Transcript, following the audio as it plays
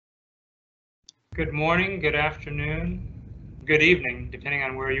Good morning, good afternoon, good evening, depending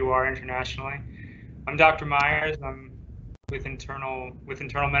on where you are internationally. I'm Dr. Myers. I'm with internal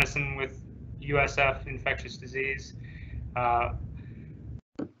medicine with USF Infectious Disease. The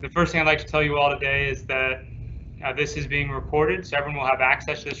first thing I'd like to tell you all today is that this is being recorded, so everyone will have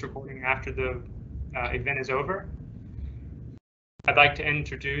access to this recording after the event is over. I'd like to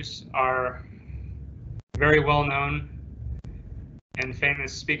introduce our very well-known and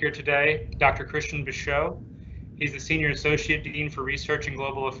famous speaker today, Dr. Christian Brechot. He's the Senior Associate Dean for Research and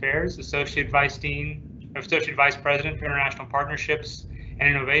Global Affairs, Associate Vice President for International Partnerships and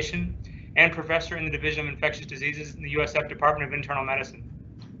Innovation, and Professor in the Division of Infectious Diseases in the USF Department of Internal Medicine.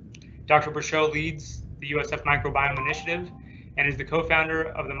 Dr. Brechot leads the USF Microbiome Initiative and is the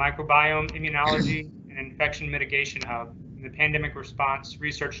co-founder of the Microbiome Immunology and Infection Mitigation Hub and the Pandemic Response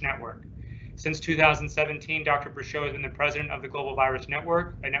Research Network. Since 2017, Dr. Brechot has been the president of the Global Virus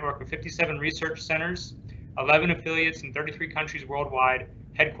Network, a network of 57 research centers, 11 affiliates in 33 countries worldwide,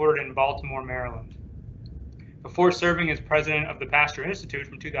 headquartered in Baltimore, Maryland. Before serving as president of the Pasteur Institute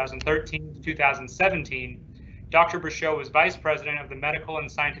from 2013 to 2017, Dr. Brechot was vice president of the Medical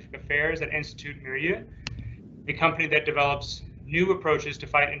and Scientific Affairs at Institut-Merieux, a company that develops new approaches to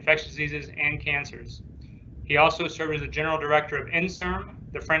fight infectious diseases and cancers. He also served as the general director of Inserm,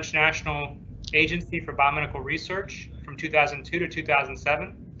 the French National Agency for Biomedical Research from 2002 to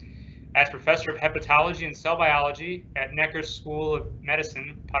 2007. As professor of hepatology and cell biology at Necker School of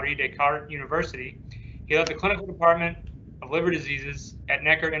Medicine, Paris Descartes University, he led the clinical department of liver diseases at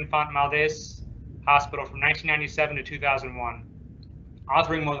Necker Infant Maldes Hospital from 1997 to 2001.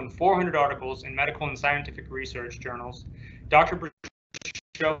 Authoring more than 400 articles in medical and scientific research journals, Dr.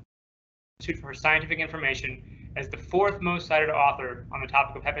 Brechot Institute for Scientific Information as the fourth most cited author on the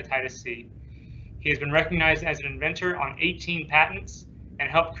topic of hepatitis C. He has been recognized as an inventor on 18 patents and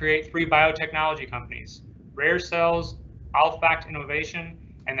helped create 3 biotechnology companies, Rare Cells, Alfact Innovation,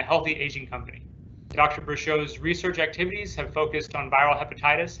 and the Healthy Aging Company. Dr. Brechot's research activities have focused on viral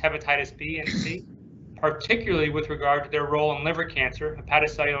hepatitis, hepatitis B and C, particularly with regard to their role in liver cancer,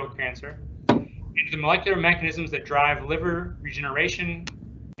 hepatocellular cancer, and the molecular mechanisms that drive liver regeneration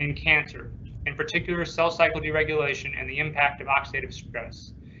in cancer, in particular cell cycle deregulation and the impact of oxidative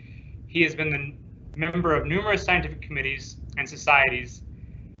stress. He has been the member of numerous scientific committees and societies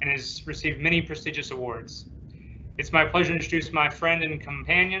and has received many prestigious awards. It's my pleasure to introduce my friend and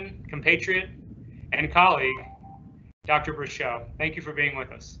companion, compatriot, and colleague, Dr. Brechot. Thank you for being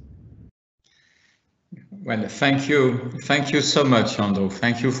with us. Well, thank you. Thank you so much, Andrew.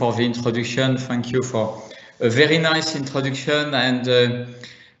 Thank you for the introduction. Thank you for a very nice introduction, and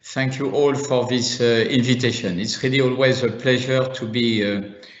thank you all for this invitation. It's really always a pleasure to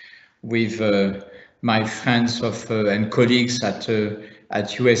be with my friends and colleagues at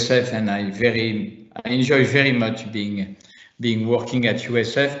USF, and I enjoy very much being working at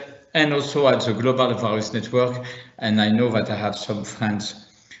USF and also at the Global Virus Network. And I know that I have some friends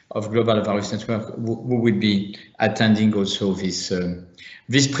of Global Virus Network who will be attending also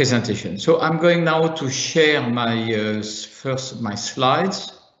this presentation. So I'm going now to share my my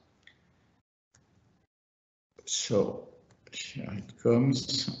slides. So here it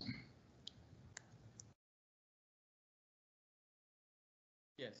comes.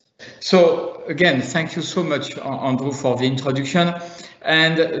 Yes. So again, thank you so much, Andrew, for the introduction.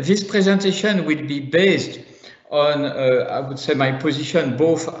 And this presentation will be based on, I would say, my position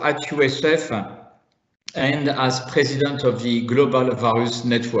both at USF and as president of the Global Virus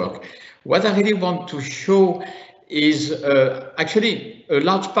Network. What I really want to show is actually a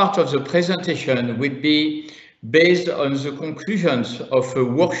large part of the presentation will be based on the conclusions of a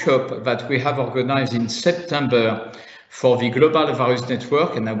workshop that we have organized in September for the Global Virus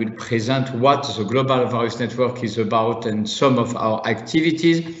Network, and I will present what the Global Virus Network is about and some of our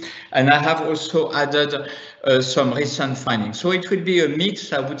activities. And I have also added some recent findings. So it will be a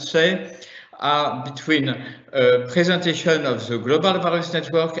mix, I would say, between presentation of the Global Virus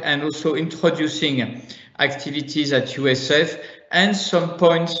Network and also introducing activities at USF and some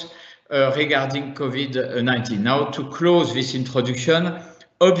points regarding COVID-19. Now, to close this introduction,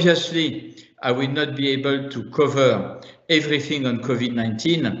 obviously, I will not be able to cover everything on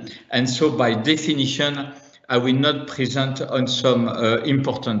COVID-19, and so by definition, I will not present on some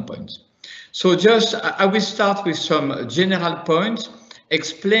important points. So just, I will start with some general points,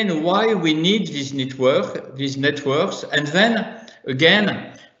 explain why we need these networks, and then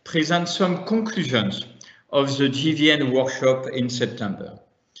again, present some conclusions of the GVN workshop in September.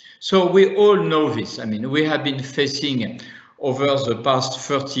 So we all know this. I mean, we have been facing over the past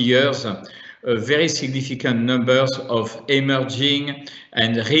 30 years very significant numbers of emerging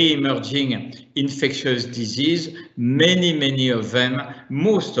and re-emerging infectious disease, many of them,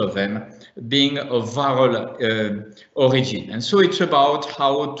 most of them, being of viral origin. And so it's about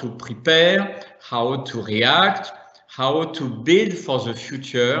how to prepare, how to react, how to build for the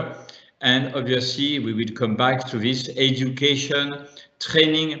future. And obviously, we will come back to this. Education,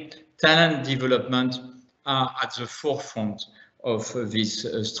 training, talent development are at the forefront of this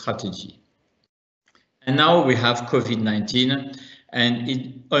strategy. And now we have COVID-19, and it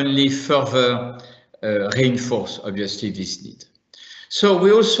only further reinforces, obviously, this need. So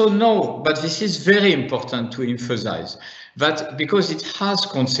we also know, but this is very important to emphasize, that because it has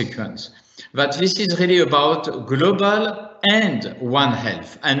consequence, that this is really about global and One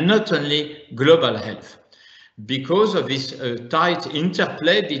Health, and not only global health, because of this tight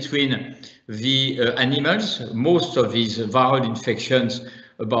interplay between the animals. Most of these viral infections,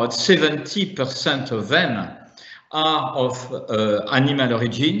 about 70% of them, are of animal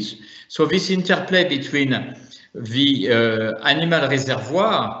origins. So this interplay between the animal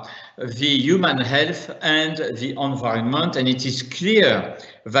reservoir, the human health, and the environment, and it is clear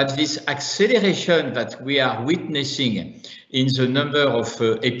that this acceleration that we are witnessing in the number of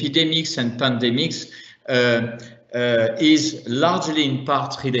epidemics and pandemics is largely in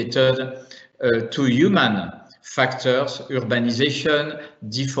part related to human factors, urbanization,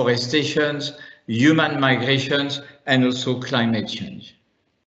 deforestation, human migrations, and also climate change.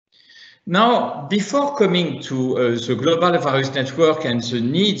 Now, before coming to the global virus network and the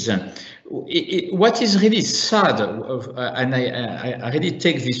needs, what is really sad, and I really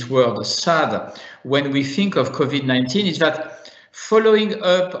take this word sad when we think of COVID-19, is that following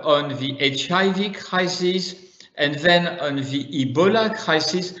up on the HIV crisis and then on the Ebola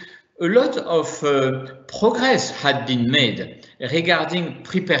crisis, a lot of progress had been made regarding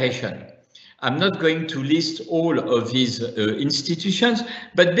preparation. I'm not going to list all of these institutions,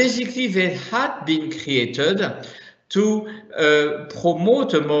 but basically they had been created to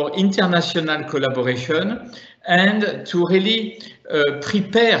promote a more international collaboration and to really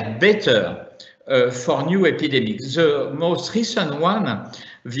prepare better for new epidemics. The most recent one,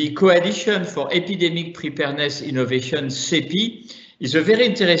 the Coalition for Epidemic Preparedness Innovation, CEPI, is a very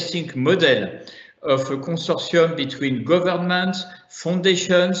interesting model of a consortium between governments,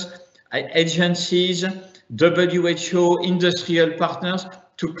 foundations, agencies, WHO, industrial partners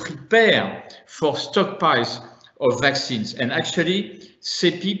to prepare for stockpiles of vaccines. And actually,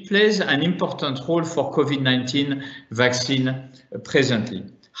 CEPI plays an important role for COVID-19 vaccine presently.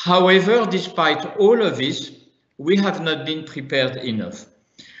 However, despite all of this, we have not been prepared enough.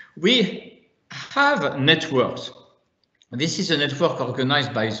 We have networks. This is a network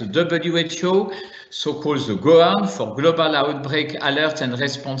organized by the WHO, so-called the GOAN, for Global Outbreak Alert and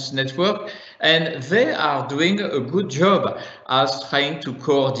Response Network, and they are doing a good job as trying to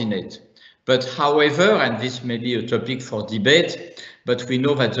coordinate. But however, and this may be a topic for debate, but we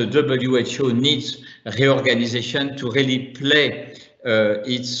know that the WHO needs reorganization to really play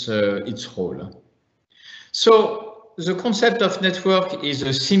its role. So the concept of network is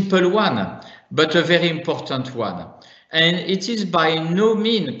a simple one, but a very important one. And it is by no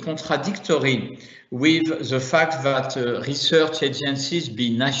means contradictory with the fact that research agencies,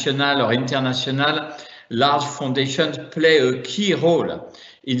 be national or international, large foundations play a key role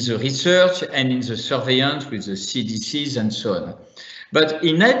in the research and in the surveillance with the CDCs and so on. But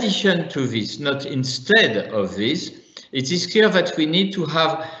in addition to this, not instead of this, it is clear that we need to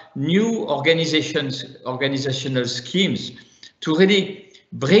have new organizational schemes to really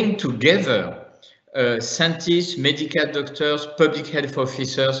bring together scientists, medical doctors, public health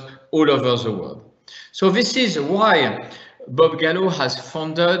officers all over the world. So this is why Bob Gallo has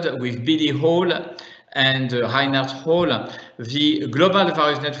founded with Billy Hall and Reinhard Hall the Global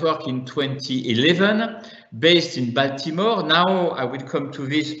Virus Network in 2011, based in Baltimore. Now I will come to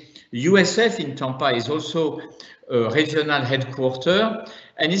this. USF in Tampa is also a regional headquarters,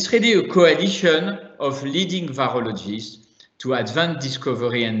 and it's really a coalition of leading virologists to advance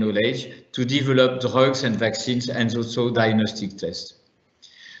discovery and knowledge, to develop drugs and vaccines, and also diagnostic tests.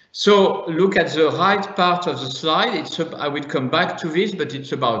 So look at the right part of the slide. I will come back to this, but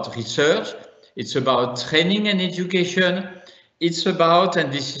it's about research, it's about training and education, it's about,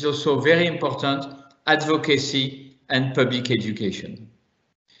 and this is also very important, advocacy and public education.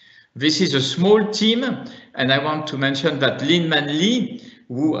 This is a small team, and I want to mention that Lin-Man Lee,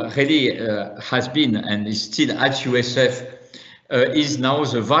 who really has been and is still at USF, is now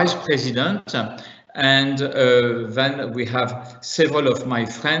the vice president, and then we have several of my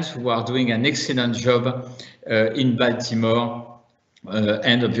friends who are doing an excellent job in Baltimore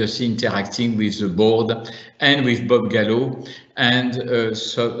and obviously interacting with the board and with Bob Gallo and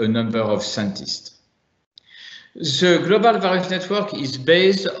so a number of scientists. The Global Virus Network is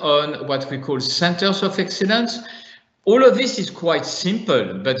based on what we call centers of excellence. All of this is quite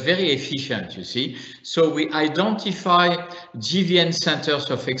simple, but very efficient, you see. So we identify GVN centers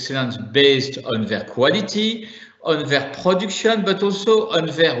of excellence based on their quality, on their production, but also on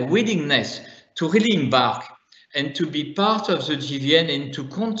their willingness to really embark and to be part of the GVN and to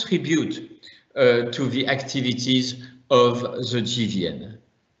contribute to the activities of the GVN.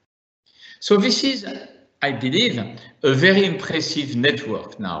 So this is, I believe, a very impressive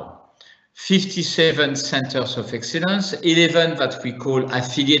network now. 57 centers of excellence, 11 that we call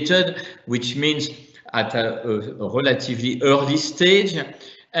affiliated, which means at a relatively early stage,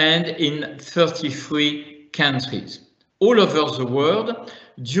 and in 33 countries all over the world,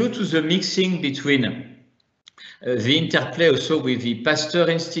 due to the mixing between the interplay also with the Pasteur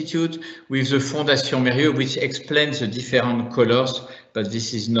Institute, with the Institut-Merieux, which explains the different colors, but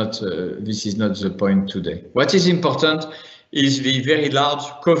this is not the point today. What is important is the very large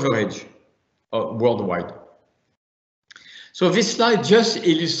coverage worldwide. So this slide just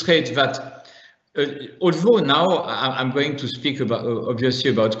illustrates that although now I'm going to speak about obviously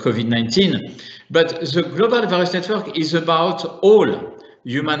about COVID-19, but the Global Virus Network is about all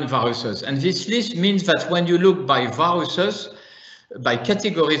human viruses. And this list means that when you look by viruses, by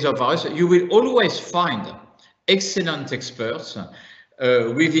categories of viruses, you will always find excellent experts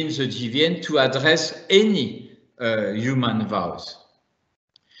within the GVN to address any human virus.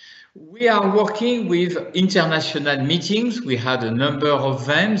 We are working with international meetings. We had a number of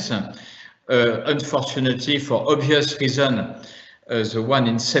them. Unfortunately, for obvious reason, the one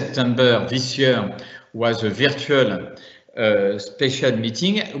in September this year was a virtual special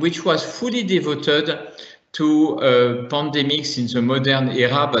meeting, which was fully devoted to pandemics in the modern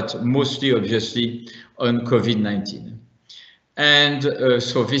era, but mostly obviously on COVID-19. And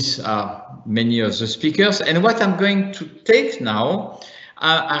so these are many of the speakers. And what I'm going to take now,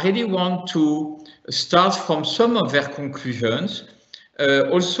 I really want to start from some of their conclusions,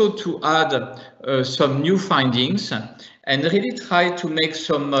 also to add some new findings, and really try to make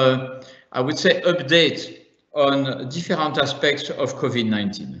some, I would say, updates on different aspects of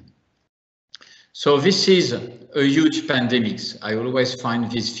COVID-19. So this is a huge pandemic. I always find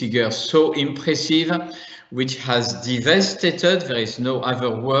this figure so impressive, which has devastated, there is no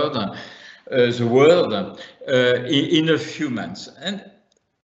other word, the world in a few months. And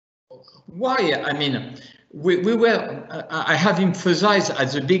why? I mean, I have emphasized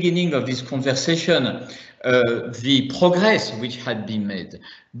at the beginning of this conversation the progress which had been made,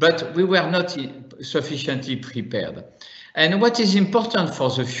 but we were not sufficiently prepared. And what is important for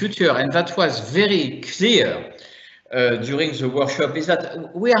the future, and that was very clear during the workshop, is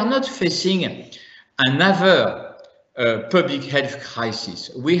that we are not facing another public health crisis.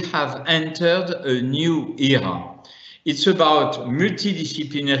 We have entered a new era. It's about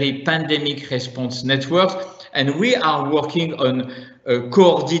multidisciplinary pandemic response networks, and we are working on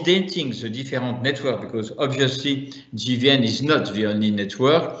coordinating the different networks, because obviously GVN is not the only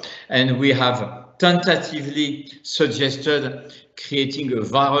network, and we have tentatively suggested creating a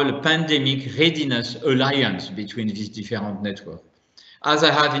viral pandemic readiness alliance between these different networks. As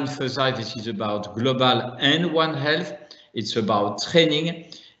I have emphasized, this is about global and One Health. It's about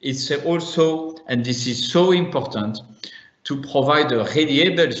training. It's also, and this is so important, to provide a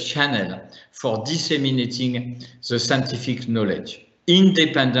reliable channel for disseminating the scientific knowledge,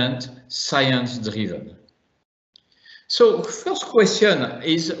 independent, science-driven. So first question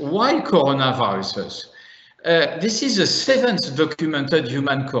is, why coronaviruses? This is the 7th documented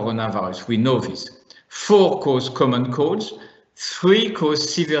human coronavirus. We know this. 4 cause common colds, 3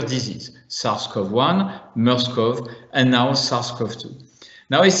 cause severe disease, SARS-CoV-1, MERS-CoV, and now SARS-CoV-2.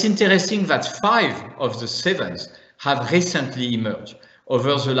 Now it's interesting that 5 of the 7 have recently emerged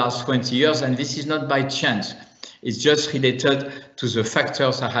over the last 20 years, and this is not by chance. It's just related to the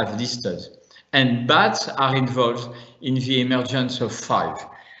factors I have listed. And bats are involved in the emergence of 5.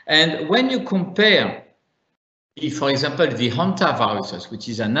 And when you compare, for example, the hantaviruses, which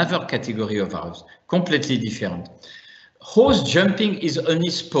is another category of virus, completely different, host jumping is only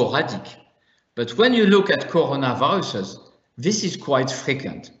sporadic. But when you look at coronaviruses, this is quite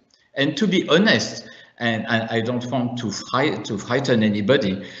frequent. And to be honest, and I don't want to frighten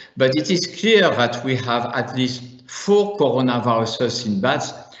anybody, but it is clear that we have at least 4 coronaviruses in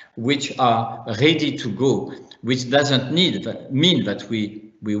bats which are ready to go, which doesn't mean that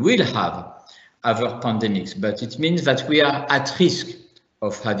we will have other pandemics, but it means that we are at risk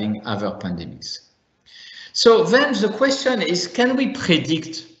of having other pandemics. So then the question is, can we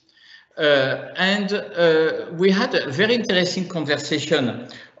predict? We had a very interesting conversation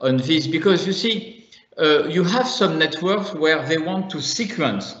on this, because you see, you have some networks where they want to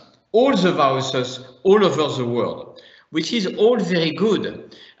sequence all the viruses all over the world, which is all very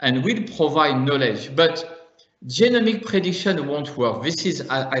good and will provide knowledge, but genomic prediction won't work. This is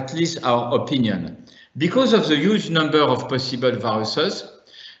at least our opinion. Because of the huge number of possible viruses,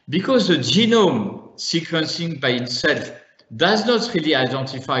 because the genome sequencing by itself does not really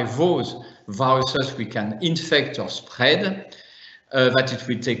identify those viruses we can infect or spread, that it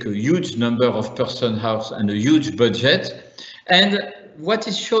will take a huge number of person-hours and a huge budget. And what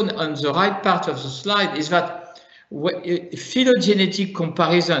is shown on the right part of the slide is that phylogenetic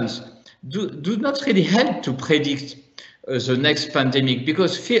comparisons do not really help to predict the next pandemic,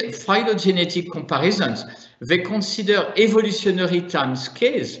 because phylogenetic comparisons, they consider evolutionary time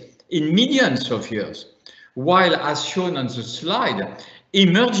scales in millions of years, while, as shown on the slide,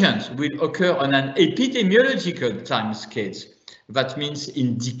 emergence will occur on an epidemiological time scales. That means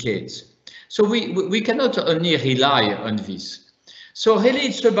in decades. So we cannot only rely on this. So really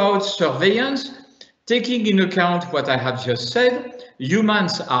it's about surveillance, taking into account what I have just said.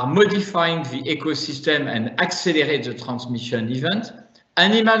 Humans are modifying the ecosystem and accelerate the transmission event.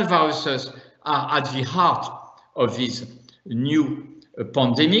 Animal viruses are at the heart of this new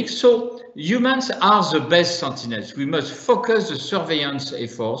pandemic. So humans are the best sentinels. We must focus the surveillance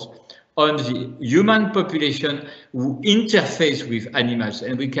efforts on the human population who interface with animals,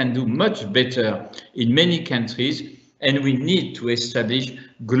 and we can do much better in many countries, and we need to establish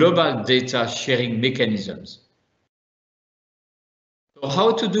global data sharing mechanisms. So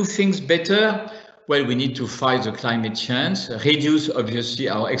how to do things better? Well, we need to fight the climate change, reduce obviously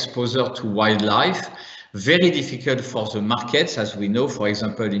our exposure to wildlife. Very difficult for the markets, as we know, for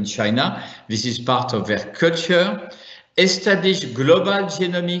example, in China, this is part of their culture. Establish global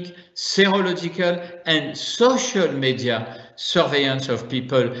genomic, serological and social media surveillance of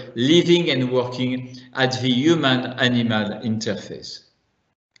people living and working at the human-animal interface.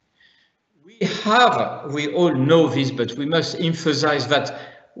 We all know this, but we must emphasize that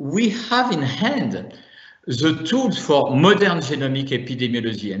we have in hand the tools for modern genomic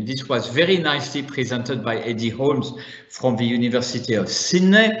epidemiology, and this was very nicely presented by Eddie Holmes from the University of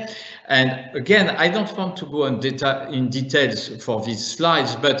Sydney. And again, I don't want to go on in details for these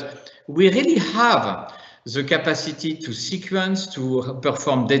slides, but we really have the capacity to sequence, to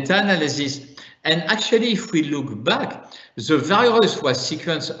perform data analysis. And actually, if we look back, the virus was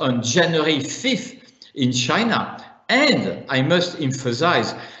sequenced on January 5th in China. And I must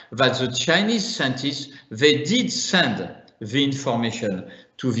emphasize that the Chinese scientists, they did send the information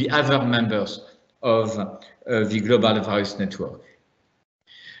to the other members of the Global Virus Network.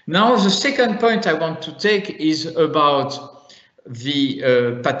 Now, the second point I want to take is about the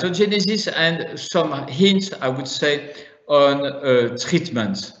pathogenesis and some hints, I would say, on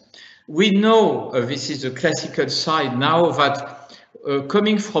treatments. We know this is a classical side now that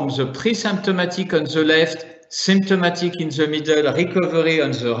coming from the pre-symptomatic on the left, symptomatic in the middle, recovery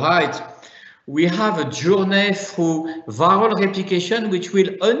on the right, we have a journey through viral replication which will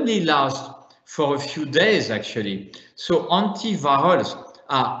only last for a few days actually. So antivirals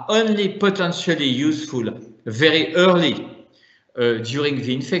are only potentially useful very early during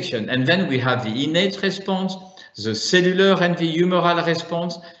the infection. And then we have the innate response, the cellular and the humoral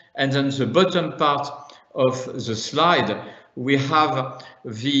response, and then the bottom part of the slide, we have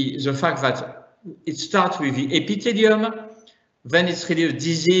the fact that it starts with the epithelium, then it's really a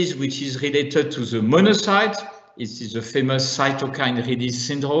disease which is related to the monocyte. It is the famous cytokine release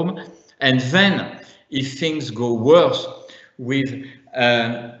syndrome. And then if things go worse with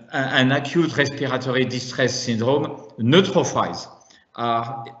an acute respiratory distress syndrome, neutrophils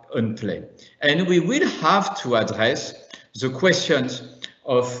are on play. And we will have to address the questions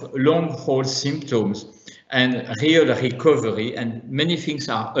of long-haul symptoms and real recovery, and many things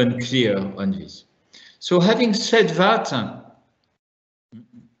are unclear on this. So having said that,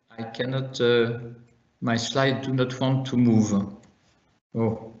 I cannot, my slide do not want to move.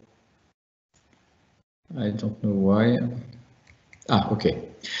 Oh, I don't know why. Okay.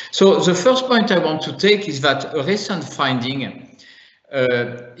 So the first point I want to take is that a recent finding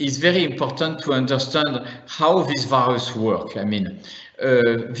is very important to understand how this virus works. I mean,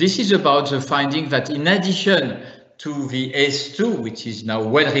 this is about the finding that in addition to the ACE2, which is now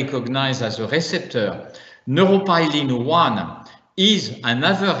well recognized as a receptor, neuropilin-1 is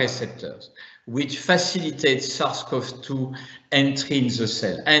another receptor which facilitates SARS-CoV-2 entry in the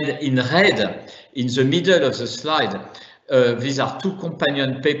cell. And in red, in the middle of the slide, these are two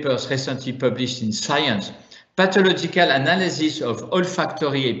companion papers recently published in Science, pathological analysis of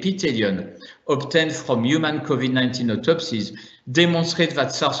olfactory epithelium obtained from human COVID-19 autopsies demonstrate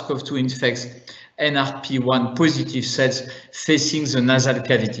that SARS-CoV-2 infects NRP1 positive cells facing the nasal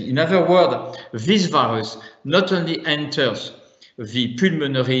cavity. In other words, this virus not only enters the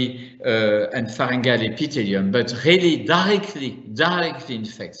pulmonary and pharyngeal epithelium, but really directly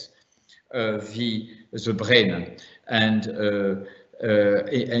infects the brain, and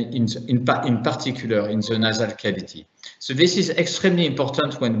in particular in the nasal cavity. So this is extremely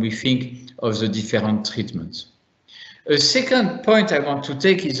important when we think of the different treatments. A second point I want to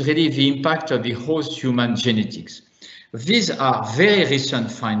take is really the impact of the host human genetics. These are very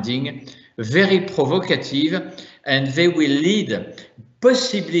recent findings, very provocative, and they will lead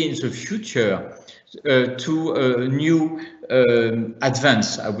possibly in the future to a new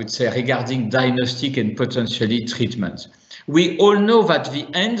advance, I would say, regarding diagnostic and potentially treatment. We all know that the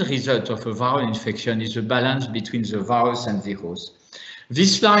end result of a viral infection is a balance between the virus and the host.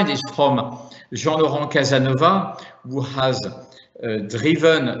 This slide is from Jean-Laurent Casanova, who has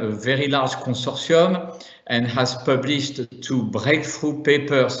driven a very large consortium and has published 2 breakthrough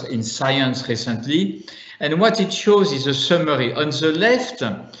papers in Science recently. And what it shows is a summary. On the left,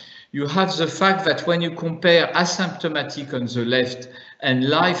 you have the fact that when you compare asymptomatic on the left and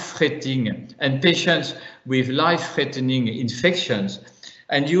life-threatening and patients with life-threatening infections,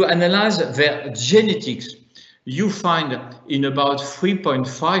 and you analyze their genetics, you find in about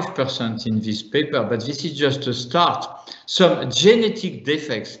 3.5% in this paper, but this is just a start, some genetic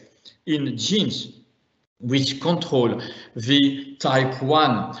defects in genes which control the type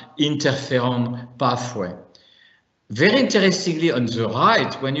 1 interferon pathway. Very interestingly, on the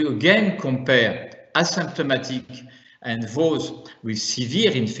right, when you again compare asymptomatic and those with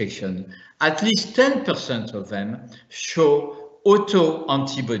severe infection, at least 10% of them show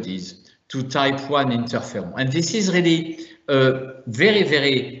autoantibodies to type 1 interferon. And this is really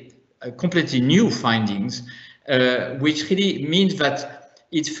very completely new findings, which really means that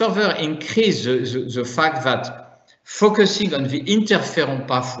it further increases the fact that focusing on the interferon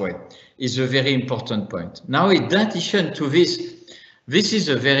pathway is a very important point. Now, in addition to this, this is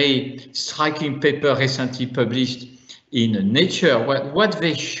a very striking paper recently published in Nature. What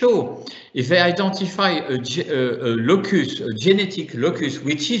they show is they identify a genetic locus,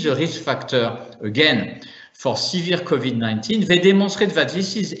 which is a risk factor, again, for severe COVID-19. They demonstrate that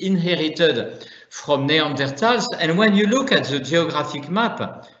this is inherited from Neanderthals. And when you look at the geographic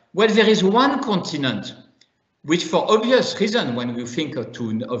map, well, there is one continent which, for obvious reason, when we think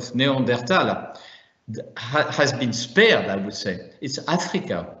of Neanderthal, has been spared, I would say. It's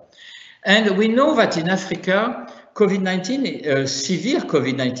Africa. And we know that in Africa, COVID-19, severe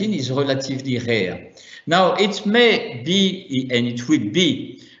COVID-19 is relatively rare. Now, it may be, and it will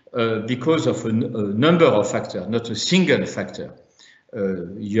be, because of a number of factors, not a single factor,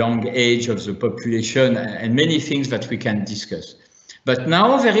 young age of the population, and many things that we can discuss. But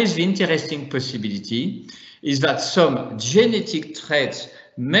now there is the interesting possibility is that some genetic traits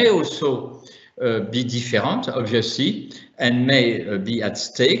may also be different, obviously, and may be at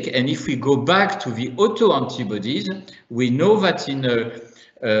stake. And if we go back to the autoantibodies, we know that in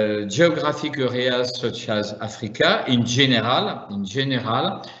geographic areas such as Africa, in general,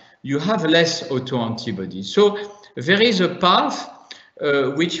 you have less autoantibodies. So there is a path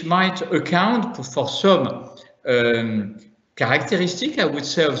which might account for some characteristic, I would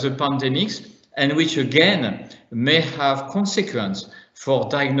say, of the pandemics, and which again may have consequence for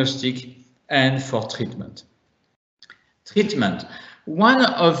diagnostic and for treatment. One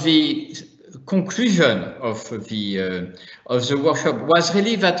of the conclusion of the workshop was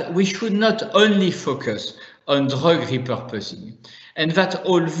really that we should not only focus on drug repurposing, and that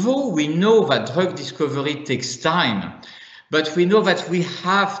although we know that drug discovery takes time, but we know that we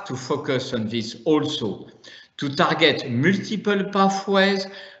have to focus on this also to target multiple pathways,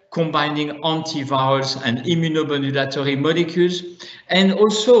 combining antivirals and immunomodulatory molecules. And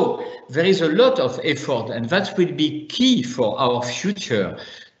also, there is a lot of effort, and that will be key for our future,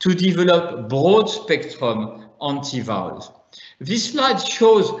 to develop broad spectrum antivirals. This slide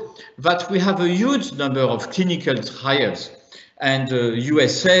shows that we have a huge number of clinical trials, and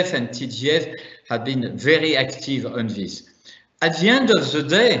USF and TGF have been very active on this. At the end of the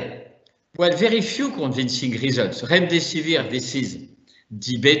day, well, very few convincing results. Remdesivir, this is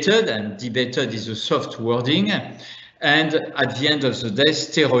debated, and debated is a soft wording. And at the end of the day,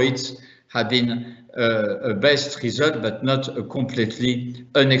 steroids have been a best result, but not a completely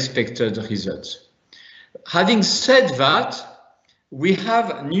unexpected result. Having said that, we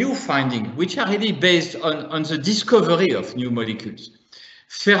have new findings, which are really based on the discovery of new molecules.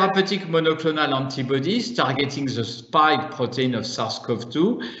 Therapeutic monoclonal antibodies targeting the spike protein of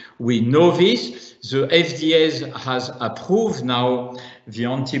SARS-CoV-2. We know this. The FDA has approved now the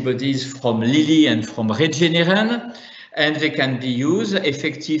antibodies from Lilly and from Regeneron, and they can be used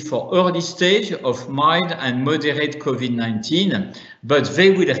effective for early stage of mild and moderate COVID-19, but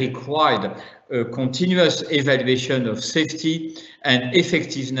they will require a continuous evaluation of safety and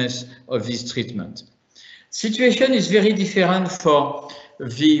effectiveness of this treatment. Situation is very different for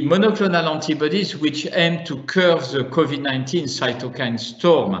the monoclonal antibodies which aim to curb the COVID-19 cytokine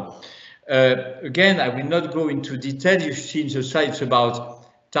storm. Again, I will not go into detail. You've seen the slides about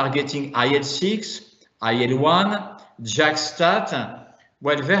targeting IL-6, IL-1, JAK-STAT.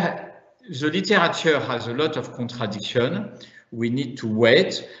 Well, the literature has a lot of contradiction. We need to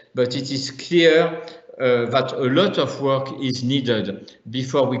wait, but it is clear that a lot of work is needed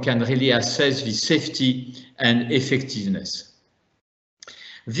before we can really assess the safety and effectiveness.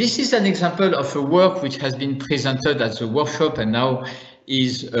 This is an example of a work which has been presented at the workshop and now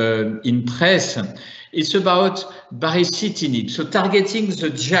is in press. It's about baricitinib, so targeting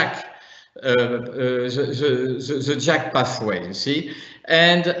the JAK, the JAK pathway, you see.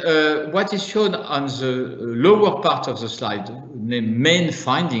 And what is shown on the lower part of the slide, the main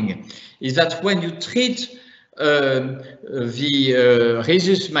finding, is that when you treat the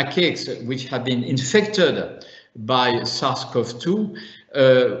rhesus macaques which have been infected by SARS-CoV-2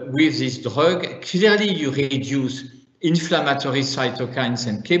 with this drug, clearly you reduce inflammatory cytokines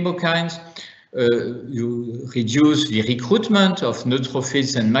and chemokines, you reduce the recruitment of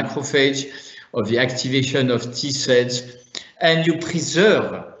neutrophils and macrophage, of the activation of T cells, and you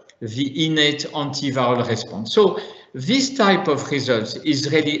preserve the innate antiviral response. So this type of results is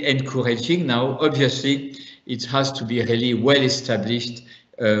really encouraging. Now, obviously, it has to be really well established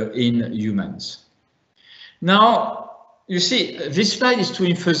in humans. Now, you see, this slide is to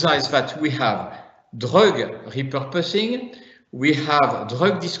emphasize that we have drug repurposing, we have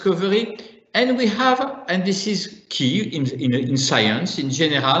drug discovery, and we have, and this is key in science in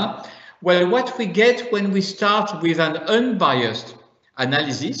general, well, what we get when we start with an unbiased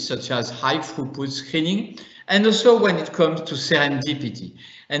analysis, such as high throughput screening, and also when it comes to serendipity.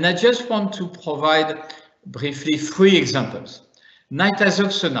 And I just want to provide briefly 3 examples.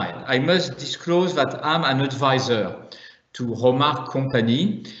 Nitazoxanide. I must disclose that I'm an advisor to Romark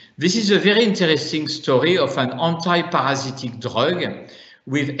company. This is a very interesting story of an anti-parasitic drug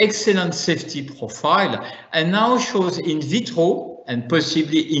with excellent safety profile and now shows in vitro and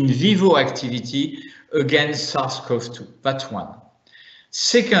possibly in vivo activity against SARS-CoV-2. That's one.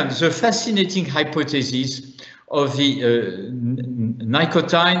 Second, the fascinating hypothesis of the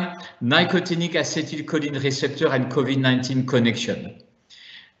nicotinic acetylcholine receptor and COVID-19 connection.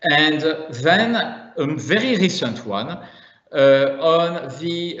 And then a very recent one on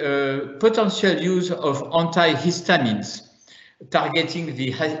the potential use of antihistamines targeting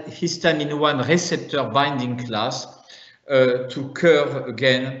the histamine 1 receptor binding class to curb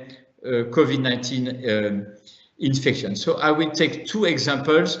again COVID-19 infection. So I will take 2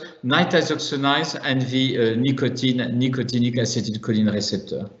 examples, nitazoxanide and the nicotinic acetylcholine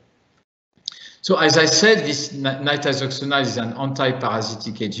receptor. So as I said, this nitazoxanide is an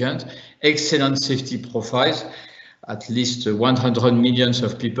anti-parasitic agent, excellent safety profiles. At least 100 million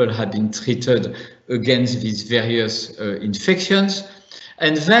of people have been treated against these various infections.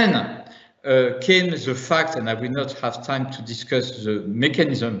 And then came the fact, and I will not have time to discuss the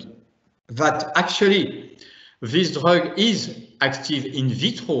mechanisms, that actually this drug is active in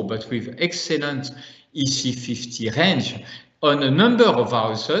vitro, but with excellent EC50 range on a number of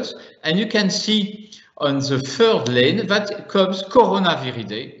viruses. And you can see on the 3rd lane that comes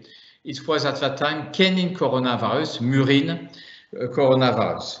coronaviridae. It was at that time canine coronavirus, murine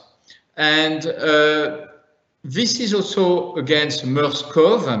coronavirus. And this is also against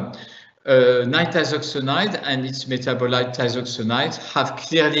MERS-CoV. Nitazoxanide and its metabolite tizoxanide have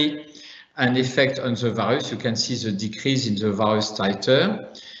clearly an effect on the virus. You can see the decrease in the virus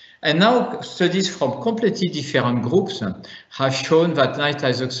titer. And now studies from completely different groups have shown that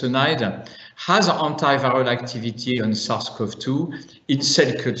nitazoxanide has antiviral activity on SARS-CoV-2 in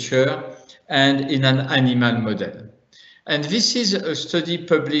cell culture and in an animal model. And this is a study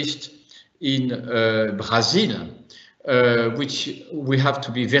published in Brazil, which we have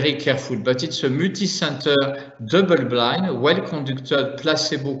to be very careful, but it's a multi-center, double-blind, well-conducted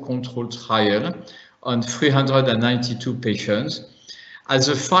placebo-controlled trial on 392 patients. As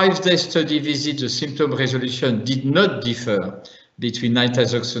a 5-day study visit, the symptom resolution did not differ between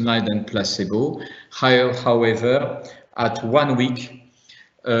nitazoxanide and placebo. However, at 1 week,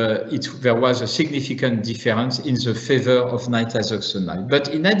 there was a significant difference in the favor of nitazoxanide. But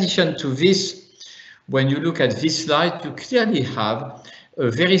in addition to this, when you look at this slide, you clearly have a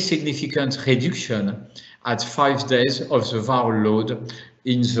very significant reduction at 5 days of the viral load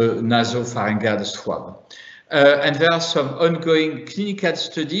in the nasopharyngeal swab. And there are some ongoing clinical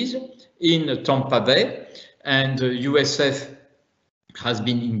studies in Tampa Bay, and USF has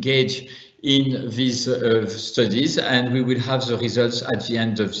been engaged in these studies, and we will have the results at the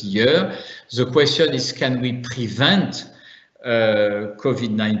end of the year. The question is, can we prevent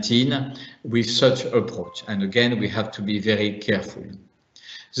COVID-19 with such approach? And again, we have to be very careful.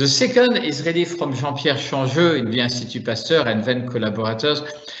 The second is really from Jean-Pierre Changeux in the Institut Pasteur and then collaborators.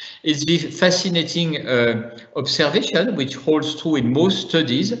 It's the fascinating observation, which holds true in most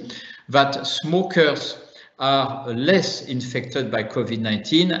studies, that smokers are less infected by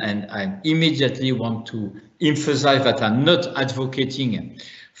COVID-19, and I immediately want to emphasize that I'm not advocating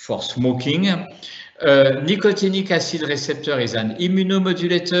for smoking. Nicotinic acid receptor is an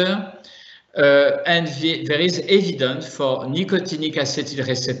immunomodulator, and there is evidence for nicotinic acetyl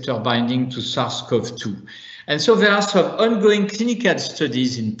receptor binding to SARS-CoV-2. And so there are some ongoing clinical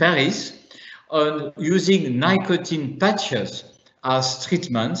studies in Paris on using nicotine patches as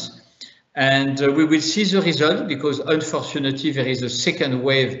treatments. And we will see the result, because unfortunately there is a second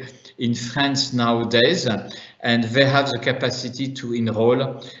wave in France nowadays, and they have the capacity to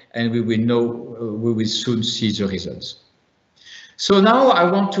enroll, and we will soon see the results. So now I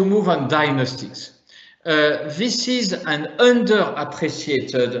want to move on diagnostics. This is an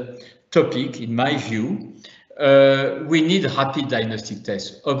underappreciated topic in my view. We need rapid diagnostic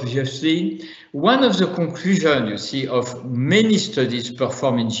tests. Obviously, one of the conclusions you see of many studies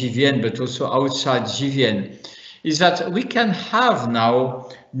performed in GVN, but also outside GVN, is that we can have now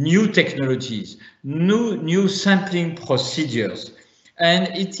new technologies, new sampling procedures. And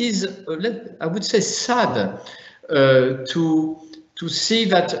it is, I would say, sad to see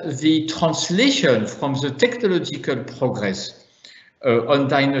that the translation from the technological progress on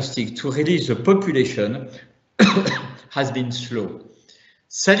diagnostic to release the population has been slow.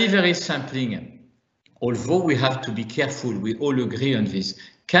 Salivary sampling, although we have to be careful, we all agree on this,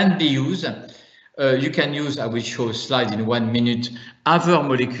 can be used. You can use, I will show a slide in 1 minute, other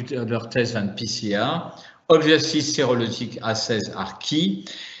molecular tests than PCR. Obviously, serologic assays are key.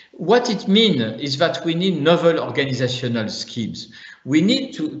 What it means is that we need novel organizational schemes. We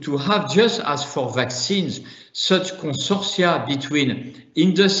need to have, just as for vaccines, such consortia between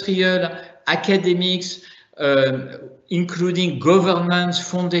industrial, academics, including governments,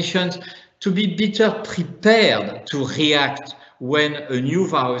 foundations, to be better prepared to react when a new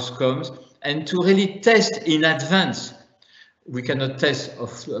virus comes and to really test in advance. We cannot test,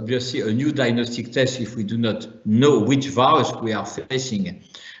 obviously, a new diagnostic test if we do not know which virus we are facing.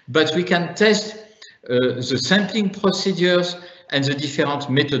 But we can test the sampling procedures and the different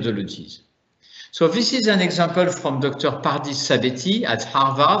methodologies. So this is an example from Dr. Pardis Sabeti at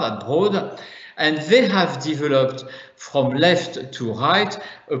Harvard, at Broad, and they have developed from left to right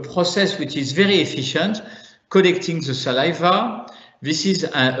a process which is very efficient, collecting the saliva. This is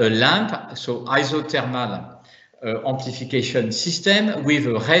a lamp, so isothermal amplification system with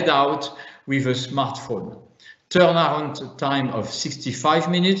a readout with a smartphone. Turnaround time of 65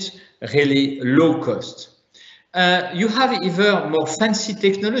 minutes, really low cost. You have even more fancy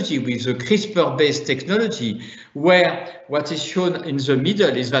technology with the CRISPR-based technology, where what is shown in the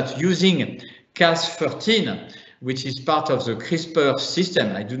middle is that using Cas13, which is part of the CRISPR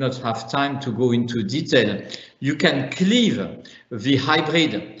system, I do not have time to go into detail, you can cleave the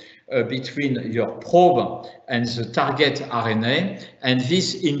hybrid between your probe and the target RNA, and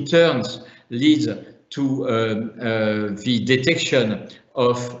this in turn leads to the detection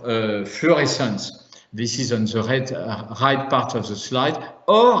of fluorescence. This is on the right part of the slide,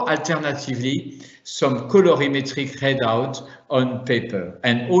 or alternatively, some colorimetric readout on paper.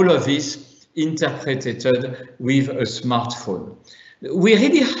 And all of this interpreted with a smartphone. We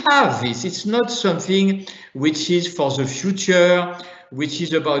really have this. It's not something which is for the future, which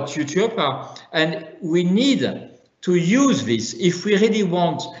is about utopia, and we need to use this if we really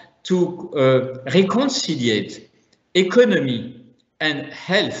want to reconcile economy and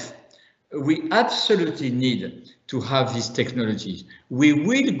health. We absolutely need to have these technologies. We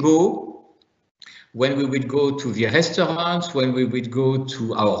will go, when we will go to the restaurants, when we will go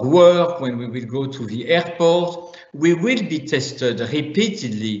to our work, when we will go to the airport, we will be tested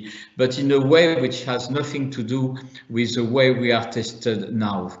repeatedly, but in a way which has nothing to do with the way we are tested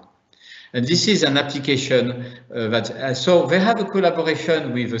now. And this is an application so they have a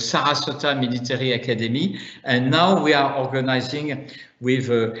collaboration with Sarasota Military Academy, and now we are organizing with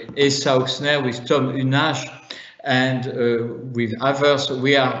Esa Oxner, with Tom Unash, and with others.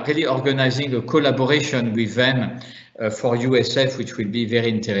 We are really organizing a collaboration with them for USF, which will be very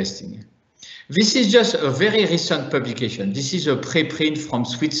interesting. This is just a very recent publication. This is a preprint from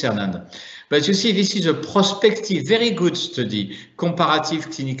Switzerland. But you see, this is a prospective, very good study, comparative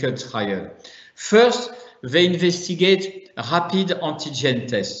clinical trial. First, they investigate rapid antigen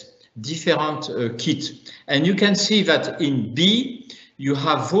tests, different kits. And you can see that in B, you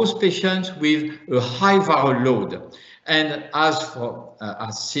have those patients with a high viral load. And as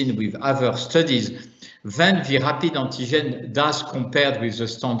seen with other studies, then the rapid antigen does compared with the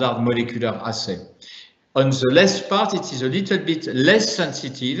standard molecular assay. On the left part, it is a little bit less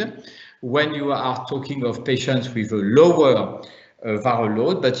sensitive when you are talking of patients with a lower viral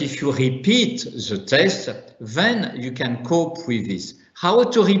load, but if you repeat the test, then you can cope with this. How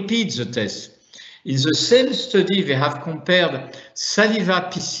to repeat the test? In the same study, they have compared saliva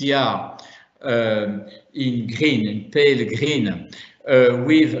PCR in green, in pale green,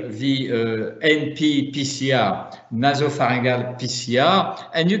 with the NP PCR, nasopharyngeal PCR,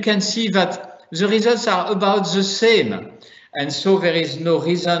 and you can see that the results are about the same. And so there is no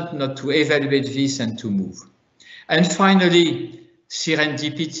reason not to evaluate this and to move. And finally,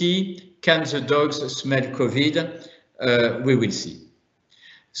 serendipity, can the dogs smell COVID? We will see.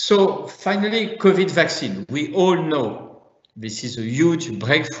 So finally, COVID vaccine. We all know this is a huge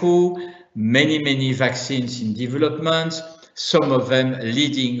breakthrough, many vaccines in development, some of them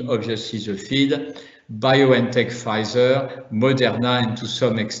leading obviously the field, BioNTech, Pfizer, Moderna, and to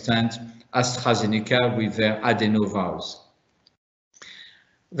some extent, AstraZeneca with their adenovirus.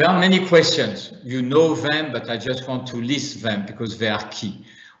 There are many questions. You know them, but I just want to list them because they are key.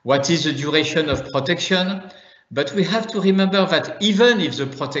 What is the duration of protection? But we have to remember that even if the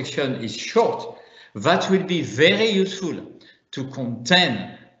protection is short, that will be very useful to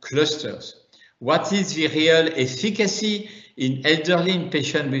contain clusters. What is the real efficacy in elderly in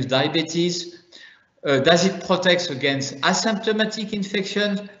patients with diabetes? Does it protect against asymptomatic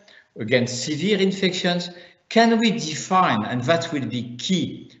infections, against severe infections? Can we define, and that will be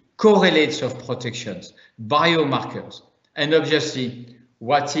key, correlates of protections, biomarkers, and obviously,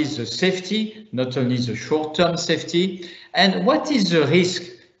 what is the safety, not only the short-term safety, and what is the risk,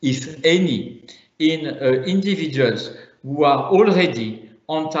 if any, in individuals who are already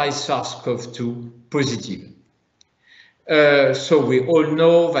anti-SARS-CoV-2 positive. So we all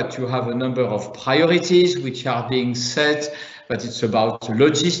know that you have a number of priorities which are being set, but it's about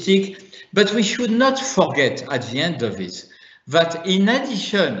logistic. But we should not forget at the end of this, that in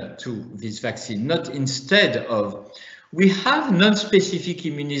addition to this vaccine, not instead of, we have non-specific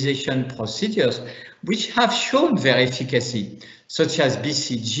immunization procedures which have shown their efficacy, such as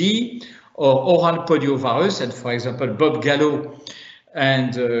BCG or oral poliovirus, and for example, Bob Gallo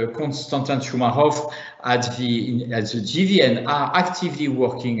and Konstantin Shumarov at the GVN are actively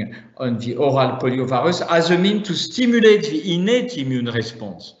working on the oral poliovirus as a means to stimulate the innate immune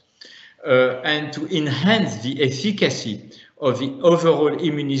response and to enhance the efficacy of the overall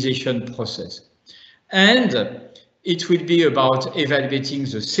immunization process. And it will be about evaluating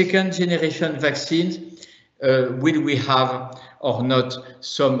the second generation vaccines. Will we have or not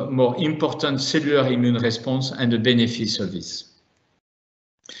some more important cellular immune response and the benefits of this?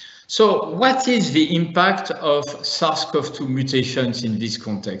 So what is the impact of SARS-CoV-2 mutations in this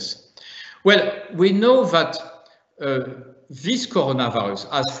context? Well, we know that this coronavirus,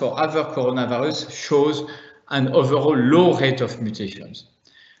 as for other coronavirus, shows an overall low rate of mutations.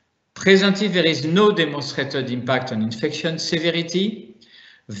 Presently, there is no demonstrated impact on infection severity.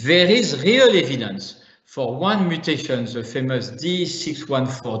 There is real evidence for one mutation, the famous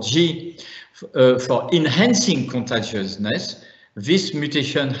D614G, for enhancing contagiousness. This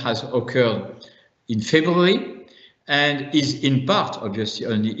mutation has occurred in February and is in part, obviously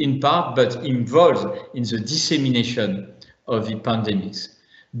only in part, but involved in the dissemination of the pandemics.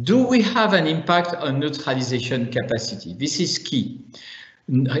 Do we have an impact on neutralization capacity? This is key.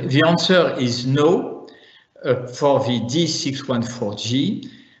 The answer is no for the D614G.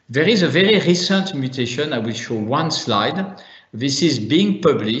 There is a very recent mutation. I will show one slide. This is being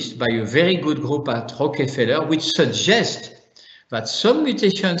published by a very good group at Rockefeller, which suggests that some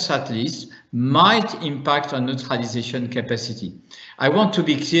mutations at least might impact on neutralization capacity. I want to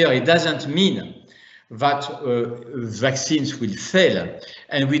be clear, it doesn't mean that vaccines will fail,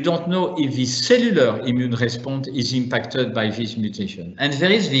 and we don't know if the cellular immune response is impacted by this mutation. And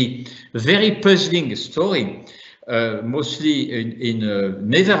there is the very puzzling story mostly in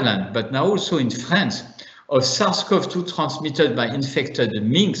Netherlands, but now also in France, of SARS-CoV-2 transmitted by infected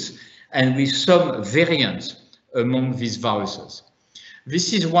minks and with some variants among these viruses.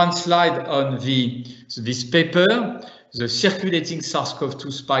 This is one slide on this paper. The circulating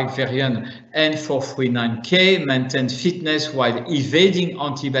SARS-CoV-2 spike variant N439K maintained fitness while evading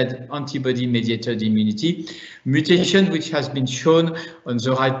antibody-mediated immunity, mutation which has been shown on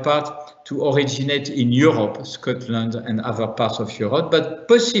the right part to originate in Europe, Scotland and other parts of Europe, but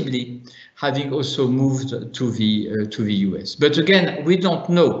possibly having also moved to the US. But again, we don't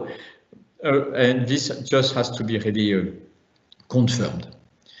know, and this just has to be really confirmed.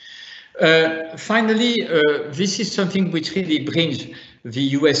 Finally, this is something which really brings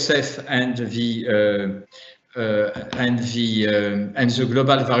the USF and the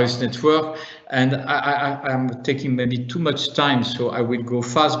Global Virus Network. And I'm taking maybe too much time, so I will go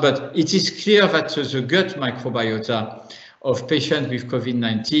fast. But it is clear that the gut microbiota of patients with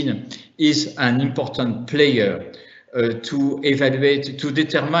COVID-19 is an important player to evaluate, to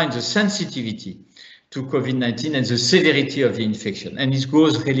determine the sensitivity to COVID-19 and the severity of the infection. And it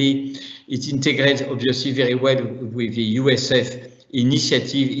goes really, it integrates obviously very well with the USF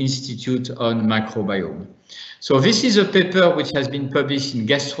Initiative Institute on Microbiome. So this is a paper which has been published in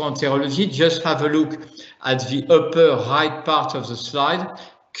Gastroenterology. Just have a look at the upper right part of the slide.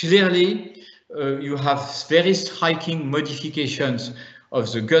 Clearly, you have very striking modifications of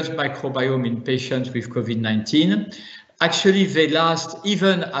the gut microbiome in patients with COVID-19. Actually, they last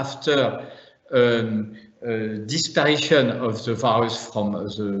even after disparition of the virus from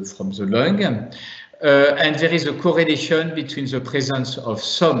the lung, and there is a correlation between the presence of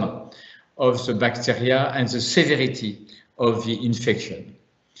some of the bacteria and the severity of the infection.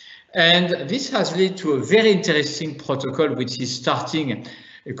 And this has led to a very interesting protocol which is starting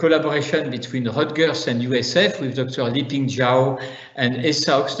a collaboration between Rutgers and USF with Dr. Liping Zhao and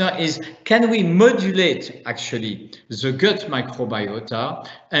Esa Oxner is, can we modulate actually the gut microbiota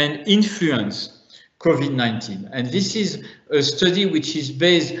and influence COVID-19? And this is a study which is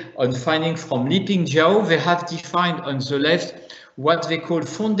based on findings from Liping Zhao. They have defined on the left what they call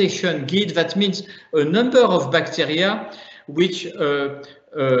foundation GID. That means a number of bacteria which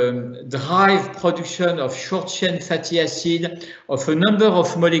drive production of short-chain fatty acid, of a number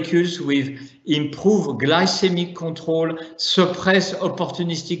of molecules with improved glycemic control, suppress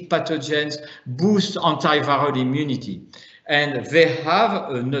opportunistic pathogens, boost antiviral immunity. And they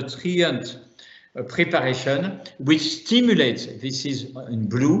have a nutrient preparation which stimulates, this is in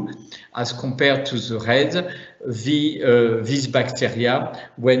blue as compared to the red, these bacteria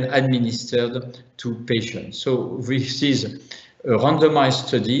when administered to patients. So this is a randomized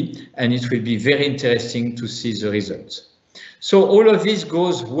study, and it will be very interesting to see the results. So all of this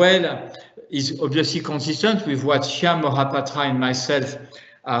goes well, is obviously consistent with what Shyam Mohapatra and myself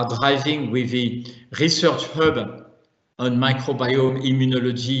are driving with the research hub on microbiome,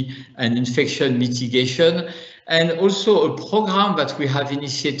 immunology and infection mitigation, and also a program that we have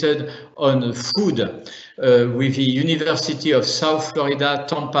initiated on food with the University of South Florida,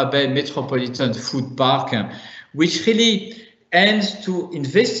 Tampa Bay Metropolitan Food Park, which really aims to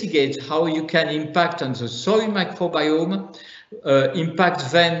investigate how you can impact on the soil microbiome,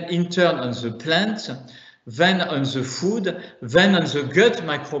 impact then in turn on the plant, then on the food, then on the gut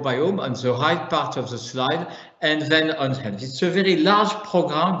microbiome on the right part of the slide, and then on health. It's a very large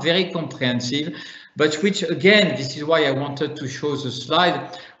program, very comprehensive, but which again, this is why I wanted to show the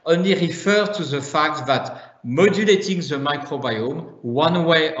slide, only refer to the fact that modulating the microbiome one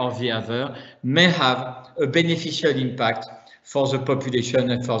way or the other may have a beneficial impact for the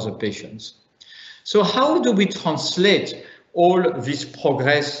population and for the patients. So how do we translate all this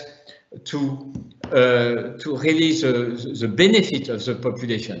progress to really the benefit of the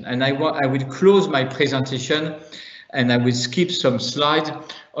population? And I will close my presentation and I will skip some slides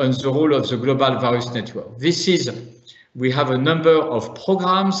on the role of the Global Virus Network. We have a number of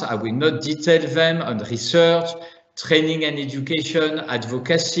programs. I will not detail them on research, training and education,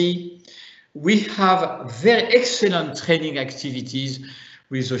 advocacy. We have very excellent training activities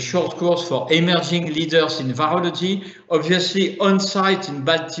with a short course for emerging leaders in virology, obviously on site in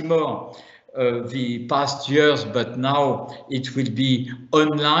Baltimore the past years, but now it will be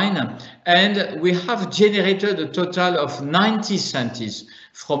online. And we have generated a total of 90 scientists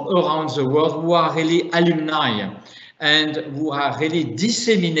from around the world who are really alumni and who are really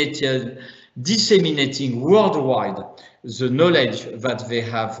disseminating worldwide the knowledge that they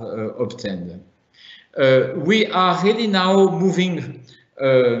have obtained. We are really now moving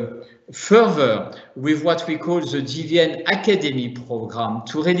further with what we call the GVN Academy program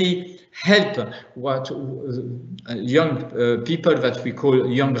to really help what young people that we call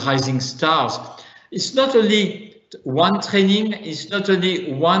young rising stars. It's not only one training, it's not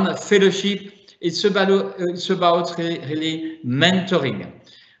only one fellowship, it's about really mentoring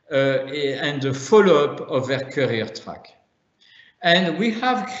and the follow-up of their career track. And we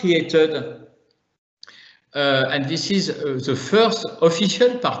have created, and this is the first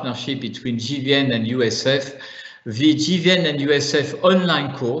official partnership between GVN and USF, the GVN and USF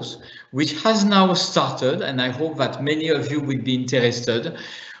online course, which has now started, and I hope that many of you will be interested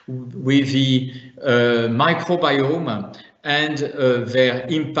with the microbiome and their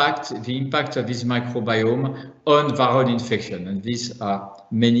impact, the impact of this microbiome on viral infection. And these are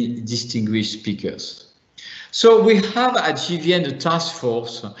many distinguished speakers. So we have at GVN a task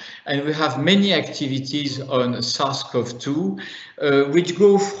force, and we have many activities on SARS-CoV-2, which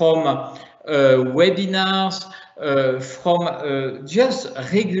go from webinars, from just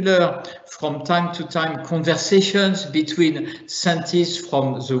regular, from time to time, conversations between scientists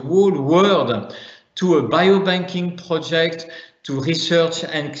from the whole world, to a biobanking project, to research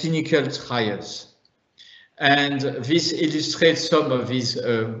and clinical trials. And this illustrates some of these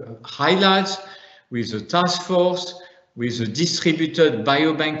highlights with the task force, with the distributed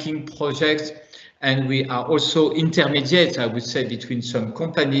biobanking project, and we are also intermediate, I would say, between some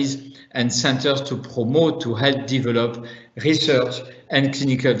companies and centers to promote, to help develop research and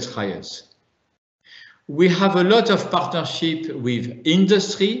clinical trials. We have a lot of partnership with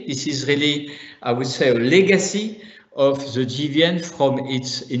industry. This is really, I would say, a legacy of the GVN from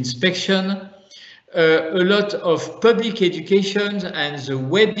its inspection. A lot of public education and the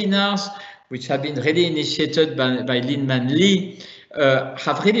webinars, which have been really initiated by Lin-Man Lee,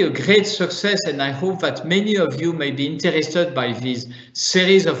 have really a great success, and I hope that many of you may be interested by this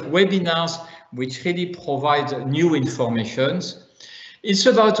series of webinars, which really provide new information. It's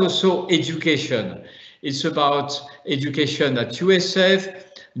about also education. It's about education at USF,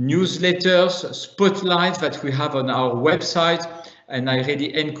 newsletters, spotlights that we have on our website, and I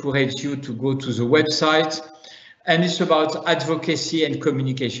really encourage you to go to the website. And it's about advocacy and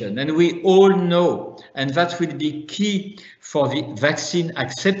communication. And we all know, and that will be key for the vaccine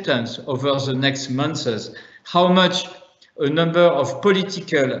acceptance over the next months, how much a number of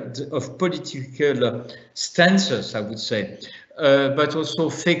political stances, I would say, but also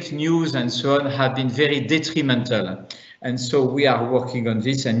fake news and so on have been very detrimental. And so we are working on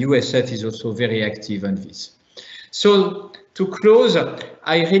this, and USF is also very active on this. So to close,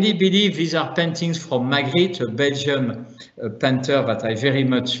 I really believe these are paintings from Magritte, a Belgian painter that I very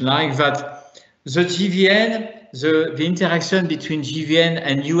much like, that the GVN, the interaction between GVN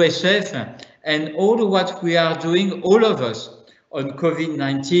and USF and all what we are doing, all of us on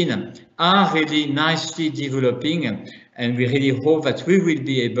COVID-19 are really nicely developing, and we really hope that we will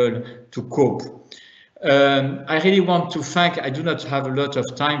be able to cope. I really want to thank, I do not have a lot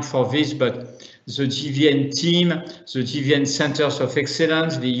of time for this, but the GVN team, the GVN Centers of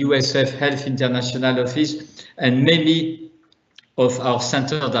Excellence, the USF Health International Office, and many of our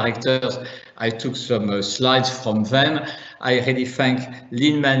center directors. I took some slides from them. I really thank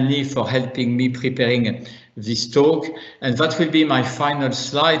Lin-Man Lee for helping me preparing this talk. And that will be my final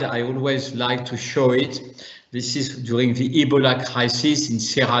slide. I always like to show it. This is during the Ebola crisis in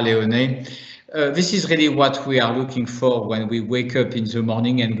Sierra Leone. This is really what we are looking for when we wake up in the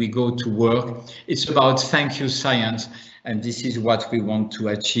morning and we go to work. It's about thank you science, and this is what we want to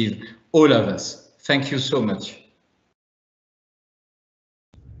achieve, all of us. Thank you so much.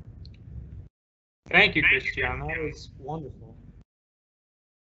 Thank you, Christian. That was wonderful.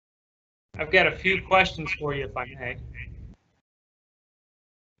 I've got a few questions for you, if I may.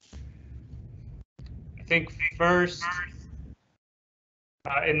 I think first,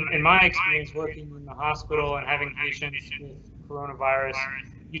 in my experience working in the hospital and having patients with coronavirus,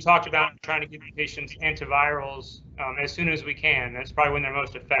 you talked about trying to give patients antivirals as soon as we can. That's probably when they're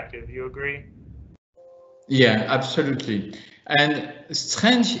most effective. You agree? Yeah, absolutely. And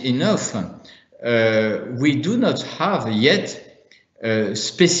strange enough, we do not have yet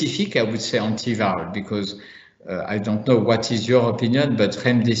specific, I would say, antiviral, because I don't know what is your opinion, but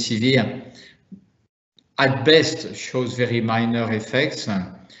remdesivir at best shows very minor effects.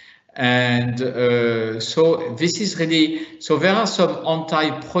 And so this is really, so there are some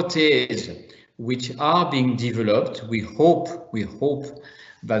anti-proteases which are being developed. We hope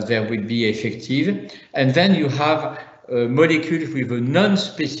that they will be effective. And then you have molecules with a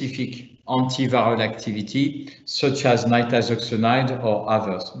non-specific antiviral activity, such as nitazoxanide or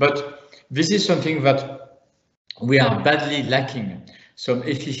others. But this is something that we are badly lacking. some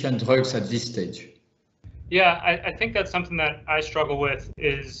efficient drugs at this stage. Yeah, I think that's something that I struggle with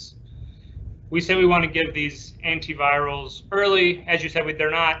is we say we want to give these antivirals early. As you said,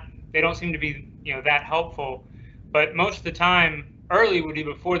 they don't seem to be, that helpful. But most of the time, early would be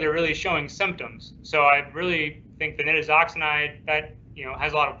before they're really showing symptoms. So I really think the nitazoxanide, that,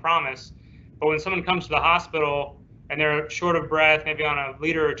 has a lot of promise. But when someone comes to the hospital and they're short of breath, maybe on a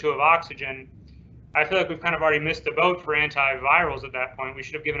liter or two of oxygen, I feel like we've kind of already missed the boat for antivirals at that point. We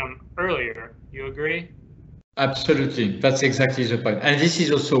should have given them earlier. You agree? Absolutely. That's exactly the point. And this is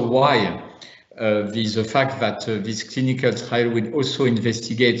also why the fact that this clinical trial will also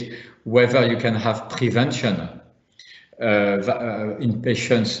investigate whether you can have prevention in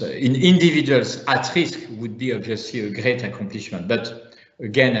patients, in individuals at risk would be obviously a great accomplishment. But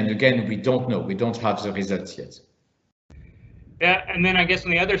again and again, we don't know. We don't have the results yet. Yeah, and then I guess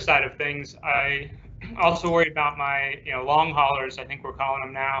on the other side of things, I also worry about my, long haulers, I think we're calling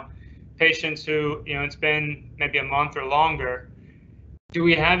them now, patients who, it's been maybe a month or longer. Do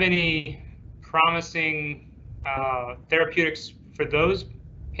we have any promising therapeutics for those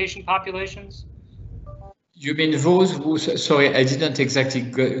patient populations? You mean those who, sorry, I didn't exactly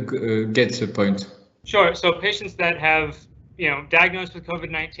get the point. Sure. So patients that have, diagnosed with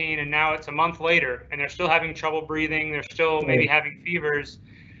COVID-19 and now it's a month later and they're still having trouble breathing, they're still maybe having fevers.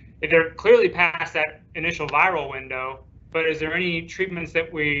 If they're clearly past that initial viral window, but is there any treatments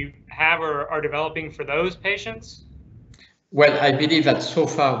that we have or are developing for those patients? Well, I believe that so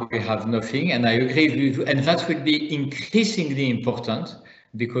far we have nothing, and I agree with you, and that will be increasingly important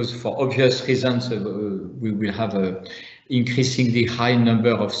because for obvious reasons we will have an increasingly high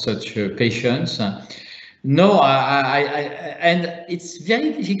number of such patients. No, and it's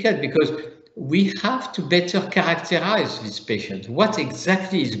very difficult because we have to better characterize these patients. What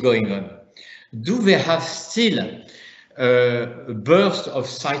exactly is going on? Do they have still a burst of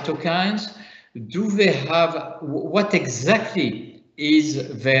cytokines? Do they have, what exactly is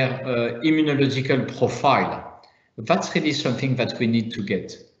their immunological profile? That's really something that we need to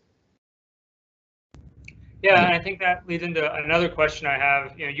get. Yeah, and I think that leads into another question I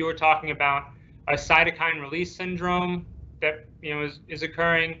have. You were talking about a cytokine release syndrome that is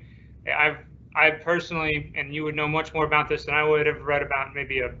occurring. I personally, and you would know much more about this than I would have read about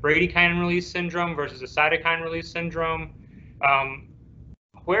maybe a bradykinin release syndrome versus a cytokine release syndrome.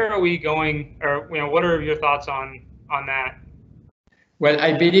 Where are we going, or what are your thoughts on that? Well,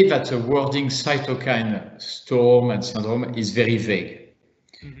 I believe that the wording cytokine storm and syndrome is very vague.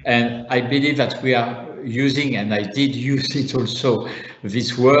 And I believe that we are using, and I did use it also,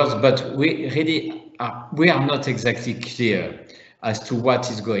 these words, but we are not exactly clear as to what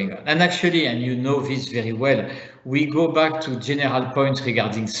is going on. And actually, and you know this very well, we go back to general points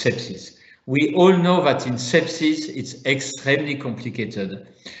regarding sepsis. We all know that in sepsis, it's extremely complicated,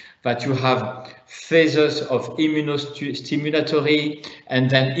 that you have phases of immunostimulatory and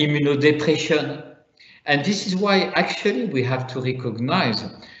then immunodepression. And this is why actually we have to recognize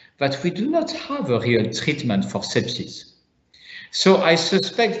that we do not have a real treatment for sepsis. So I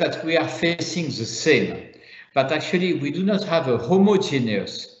suspect that we are facing the same, but actually we do not have a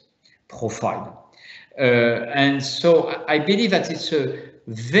homogeneous profile. And so I believe that it's a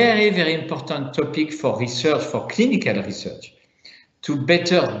very, very important topic for research, for clinical research, to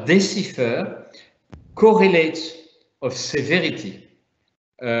better decipher correlates of severity.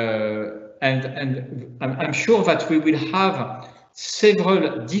 And I'm sure that we will have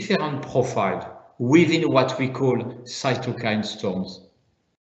several different profiles within what we call cytokine storms.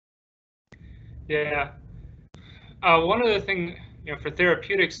 Yeah. One other thing, for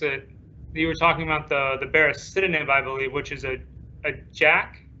therapeutics that you were talking about, the baricitinib, I believe, which is a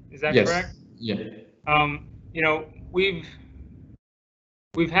JAK. Is that correct? Yeah.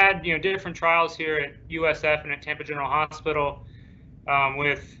 We've had different trials here at USF and at Tampa General Hospital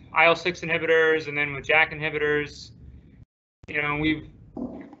with IL-6 inhibitors and then with JAK inhibitors. We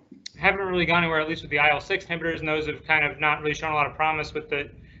haven't really gone anywhere, at least with the IL-6 inhibitors, and those have kind of not really shown a lot of promise. With the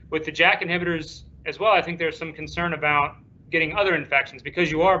JAK inhibitors as well, I think there's some concern about getting other infections because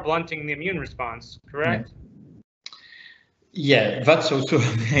you are blunting the immune response, correct? Yeah, that's also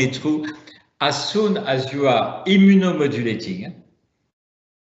very true. As soon as you are immunomodulating,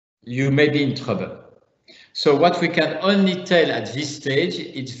 you may be in trouble. So what we can only tell at this stage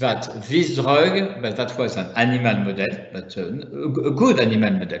is that this drug, but that was an animal model, but a good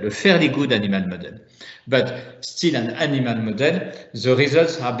animal model, a fairly good animal model, but still an animal model. The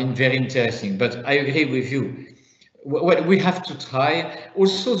results have been very interesting, but I agree with you. Well, we have to try.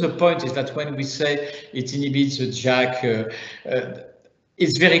 Also, the point is that when we say it inhibits the JAK,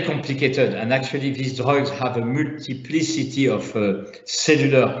 It's very complicated, and actually these drugs have a multiplicity of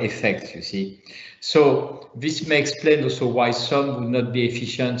cellular effects, you see. So this may explain also why some would not be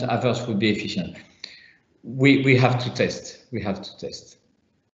efficient, others would be efficient. We have to test. We have to test.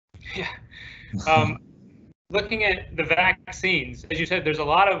 Yeah. Looking at the vaccines, as you said, there's a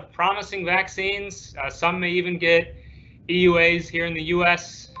lot of promising vaccines. Some may even get EUAs here in the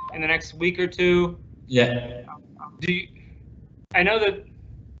US in the next week or two. Yeah. I know that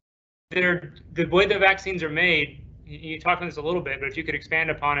the way the vaccines are made, you talked on this a little bit, but if you could expand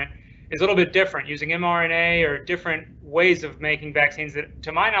upon it, is a little bit different, using mRNA or different ways of making vaccines that,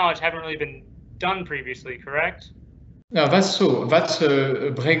 to my knowledge, haven't really been done previously, correct? No, that's so. That's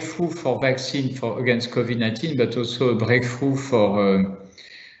a breakthrough for vaccine against COVID-19, but also a breakthrough for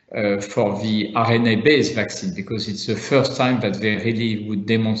the RNA-based vaccine, because it's the first time that they really would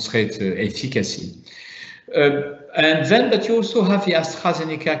demonstrate efficacy. And then, but you also have the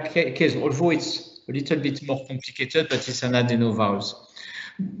AstraZeneca case, although it's a little bit more complicated, but it's an adenovirus.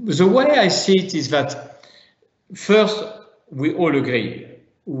 The way I see it is that first, we all agree.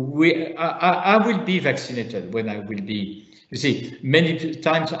 I will be vaccinated when I will be. You see, many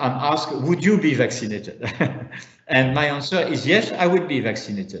times I'm asked, would you be vaccinated? And my answer is yes, I will be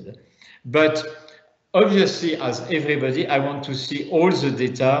vaccinated. But obviously, as everybody, I want to see all the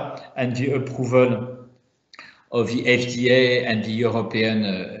data and the approval of the FDA and the European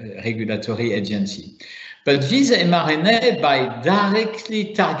regulatory agency. But this mRNA, by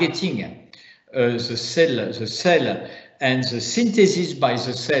directly targeting the cell and the synthesis by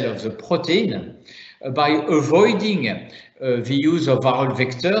the cell of the protein, by avoiding the use of viral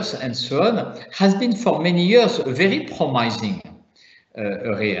vectors and so on, has been for many years a very promising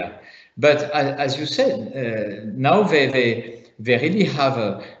area. But as you said, now they really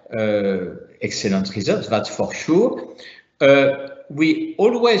have excellent results, that's for sure. We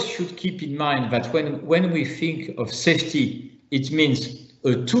always should keep in mind that when we think of safety, it means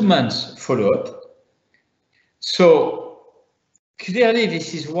a 2 months follow-up. So clearly,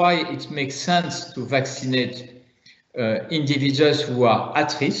 this is why it makes sense to vaccinate individuals who are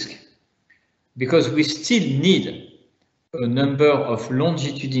at risk, because we still need a number of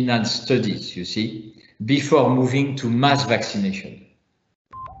longitudinal studies, you see, before moving to mass vaccination.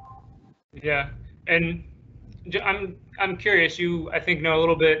 Yeah, and I'm curious, you, I think, know a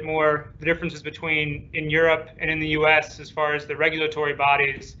little bit more the differences between in Europe and in the US as far as the regulatory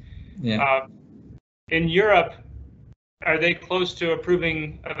bodies. Yeah. In Europe, are they close to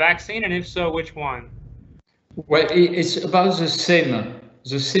approving a vaccine, and if so, which one? Well, it's about the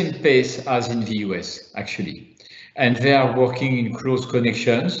same pace as in the US, actually. And they are working in close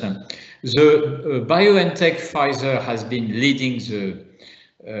connections. The BioNTech Pfizer has been leading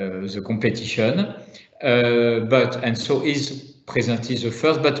the competition, and so is presently the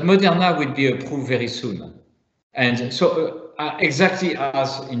first, but Moderna will be approved very soon. And so exactly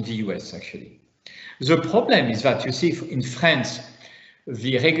as in the US, actually. The problem is that, you see, in France,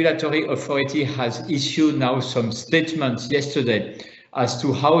 the regulatory authority has issued now some statements yesterday as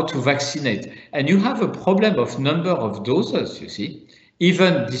to how to vaccinate. And you have a problem of number of doses, you see,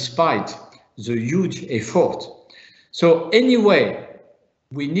 even despite the huge effort. So anyway,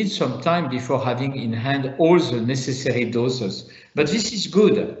 we need some time before having in hand all the necessary doses. But this is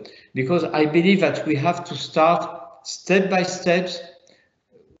good, because I believe that we have to start step by step.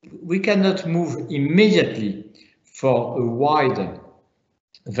 We cannot move immediately for a wide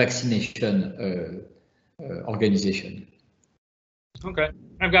vaccination organization. Okay,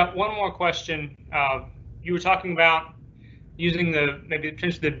 I've got one more question. You were talking about using maybe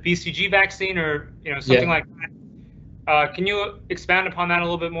potentially the BCG vaccine, or something like that. Can you expand upon that a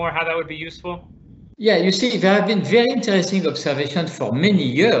little bit more? How that would be useful? Yeah, you see, there have been very interesting observations for many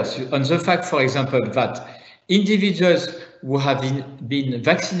years on the fact, for example, that individuals who have been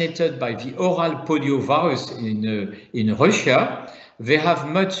vaccinated by the oral poliovirus in Russia, they have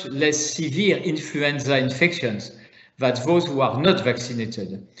much less severe influenza infections than those who are not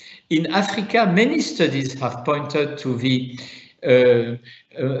vaccinated. In Africa, many studies have pointed to the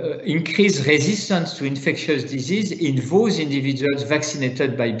increased resistance to infectious disease in those individuals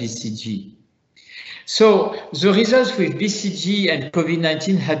vaccinated by BCG. So the results with BCG and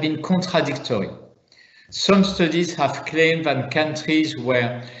COVID-19 have been contradictory. Some studies have claimed that countries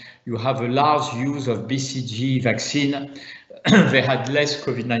where you have a large use of BCG vaccine, they had less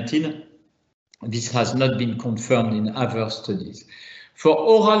COVID-19. This has not been confirmed in other studies. For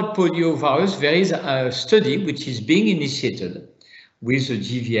oral poliovirus, there is a study which is being initiated with the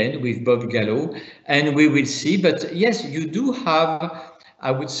GVN, with Bob Gallo, and we will see. But yes, you do have,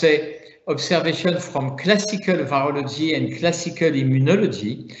 I would say, observation from classical virology and classical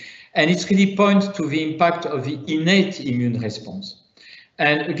immunology, and it really points to the impact of the innate immune response.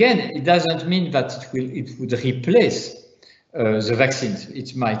 And again, it doesn't mean that it would replace the vaccines.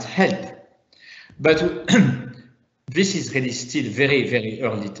 It might help, but this is really still very, very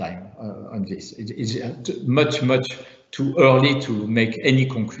early time on this. It is much, much too early to make any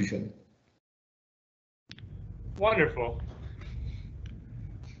conclusion. Wonderful.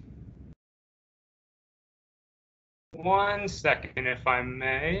 One second, if I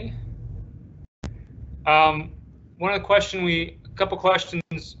may. One of the questions a couple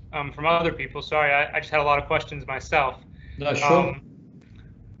questions from other people. Sorry, I just had a lot of questions myself. No, sure.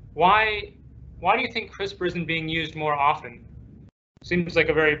 Why do you think CRISPR isn't being used more often? Seems like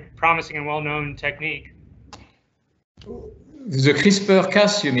a very promising and well-known technique. The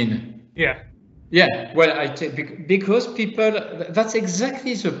CRISPR-Cas, you mean? Yeah. Yeah, well, because people, that's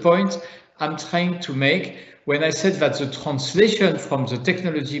exactly the point I'm trying to make when I said that the translation from the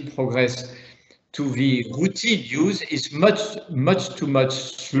technology progress to the routine use is much too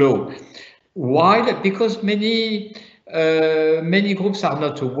slow. Why? Because many groups are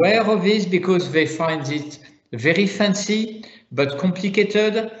not aware of this, because they find it very fancy but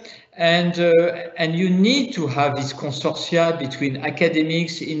complicated, and you need to have this consortia between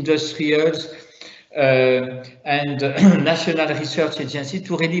academics, industrials, and national research agencies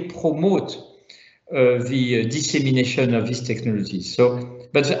to really promote the dissemination of these technologies. So,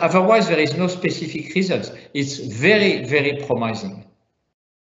 but otherwise there is no specific results. It's very, very promising.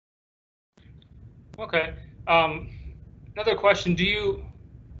 Okay. Another question: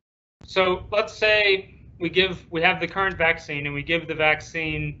 so let's say we have the current vaccine, and we give the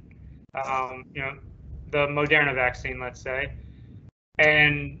vaccine, the Moderna vaccine, let's say,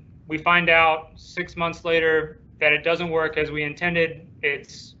 and we find out 6 months later that it doesn't work as we intended.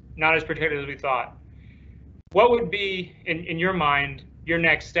 It's not as protective as we thought. What would be, in your mind, your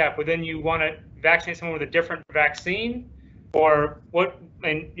next step? Would then you want to vaccinate someone with a different vaccine, or what?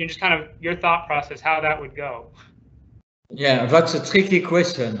 And you just kind of your thought process, how that would go. Yeah, that's a tricky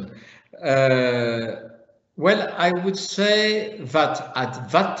question. Well, I would say that at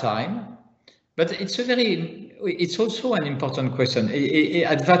that time, but it's also an important question.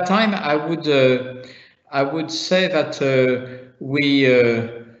 At that time, I would say that we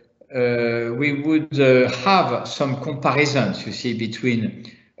would have some comparisons, you see, between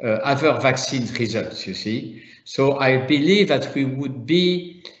other vaccine results, you see. So I believe that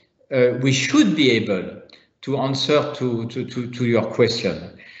we should be able to answer to your question.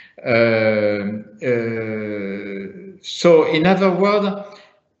 So in other words,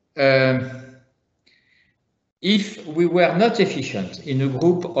 if we were not efficient in a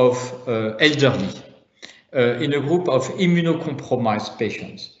group of elderly, in a group of immunocompromised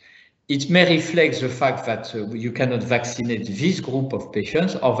patients, it may reflect the fact that you cannot vaccinate this group of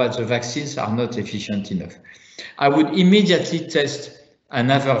patients, or that the vaccines are not efficient enough. I would immediately test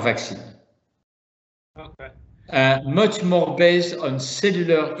another vaccine. Okay. Much more based on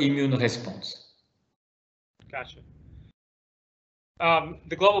cellular immune response. Gotcha.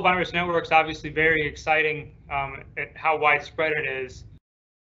 The global virus network is obviously very exciting at how widespread it is.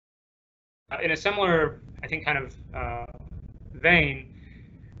 In a similar, I think, kind of vein,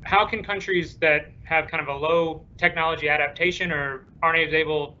 how can countries that have kind of a low technology adaptation or aren't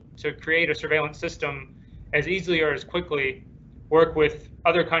able to create a surveillance system as easily or as quickly work with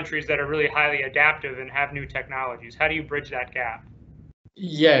other countries that are really highly adaptive and have new technologies? How do you bridge that gap?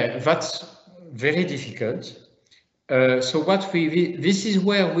 Yeah, that's very difficult. So this is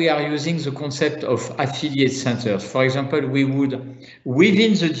where we are using the concept of affiliate centers. For example, we would,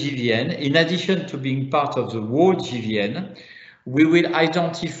 within the GVN, in addition to being part of the whole GVN, we will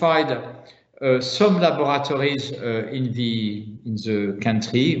identify some laboratories in the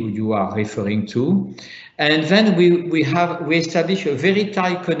country who you are referring to, and then we establish a very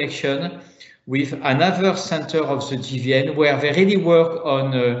tight connection with another center of the GVN where they really work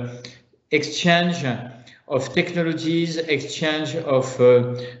on exchange of technologies, exchange of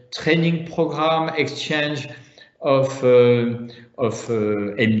training program, exchange of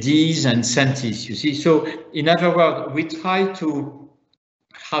MDs and scientists, you see. So in other words, we try to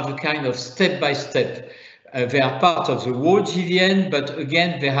have a kind of step-by-step. They are part of the whole GVN, but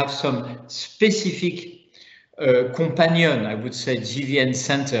again, they have some specific companion, I would say, GVN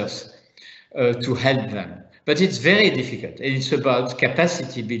centers to help them. But it's very difficult, and it's about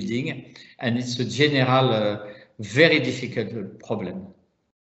capacity building, and it's a general, very difficult problem.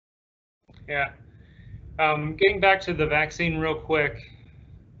 Yeah. Getting back to the vaccine real quick,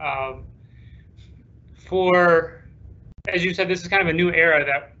 for as you said, this is kind of a new era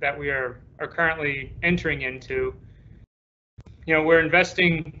that we are currently entering into. You know, we're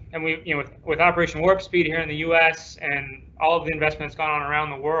investing, and we, you know, with Operation Warp Speed here in the U.S. and all of the investment that's gone on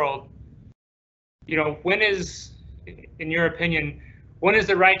around the world, you know, when is, in your opinion, when is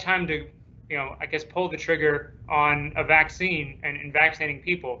the right time to, you know, I guess pull the trigger on a vaccine and vaccinating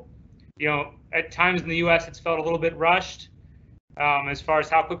people? You know, at times in the U.S. it's felt a little bit rushed as far as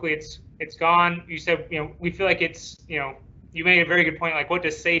how quickly it's gone. You said, you know, we feel like it's, you know, you made a very good point, like what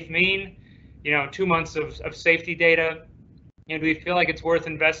does safe mean? You know, 2 months of safety data. And do we feel like it's worth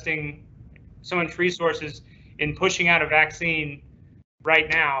investing so much resources in pushing out a vaccine right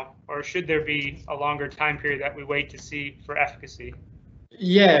now, or should there be a longer time period that we wait to see for efficacy?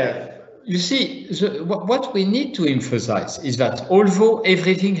 Yeah, you see, what we need to emphasize is that although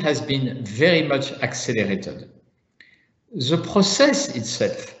everything has been very much accelerated, the process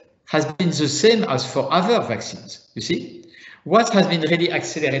itself has been the same as for other vaccines. You see, what has been really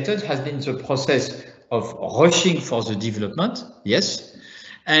accelerated has been the process of rushing for the development, yes,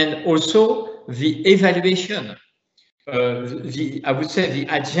 and also the evaluation, I would say the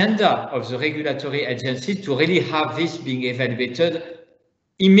agenda of the regulatory agencies to really have this being evaluated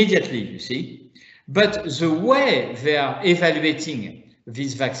immediately, you see. But the way they are evaluating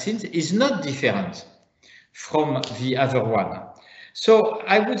these vaccines is not different from the other one. So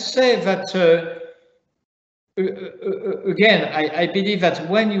I would say that, again, I believe that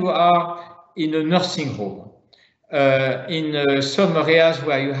when you are in a nursing home, in some areas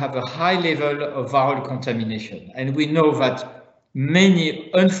where you have a high level of viral contamination, and we know that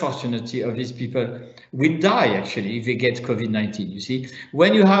many, unfortunately, of these people will die actually if they get COVID-19. You see,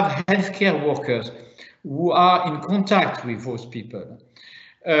 when you have healthcare workers who are in contact with those people,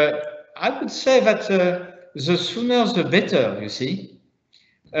 I would say that the sooner the better, you see,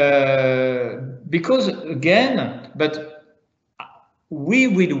 because again, but we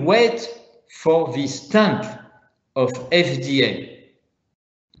will wait for the stamp of FDA,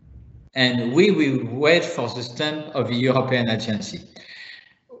 and we will wait for the stamp of the European agency.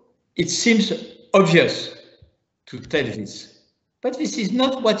 It seems obvious to tell this, but this is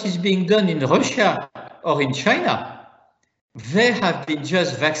not what is being done in Russia or in China. They have been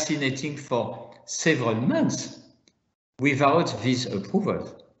just vaccinating for several months without this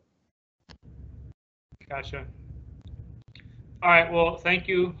approval. Gotcha. All right, well, thank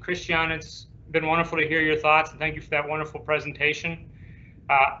you, Christian. It's been wonderful to hear your thoughts, and thank you for that wonderful presentation.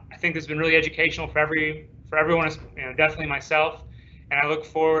 I think this has been really educational for everyone, you know, definitely myself, and I look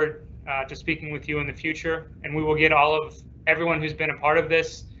forward to speaking with you in the future. And we will get all of everyone who's been a part of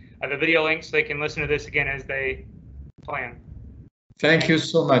this the video links so they can listen to this again as they plan. Thank you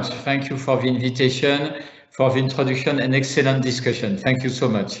so much. Thank you for the invitation, for the introduction, and excellent discussion. Thank you so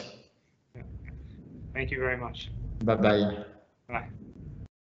much. Thank you very much. Bye-bye. Bye.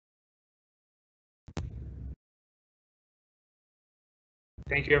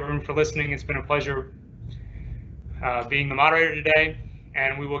 Thank you, everyone, for listening. It's been a pleasure being the moderator today,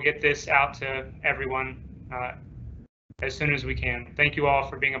 and we will get this out to everyone as soon as we can. Thank you all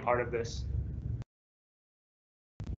for being a part of this.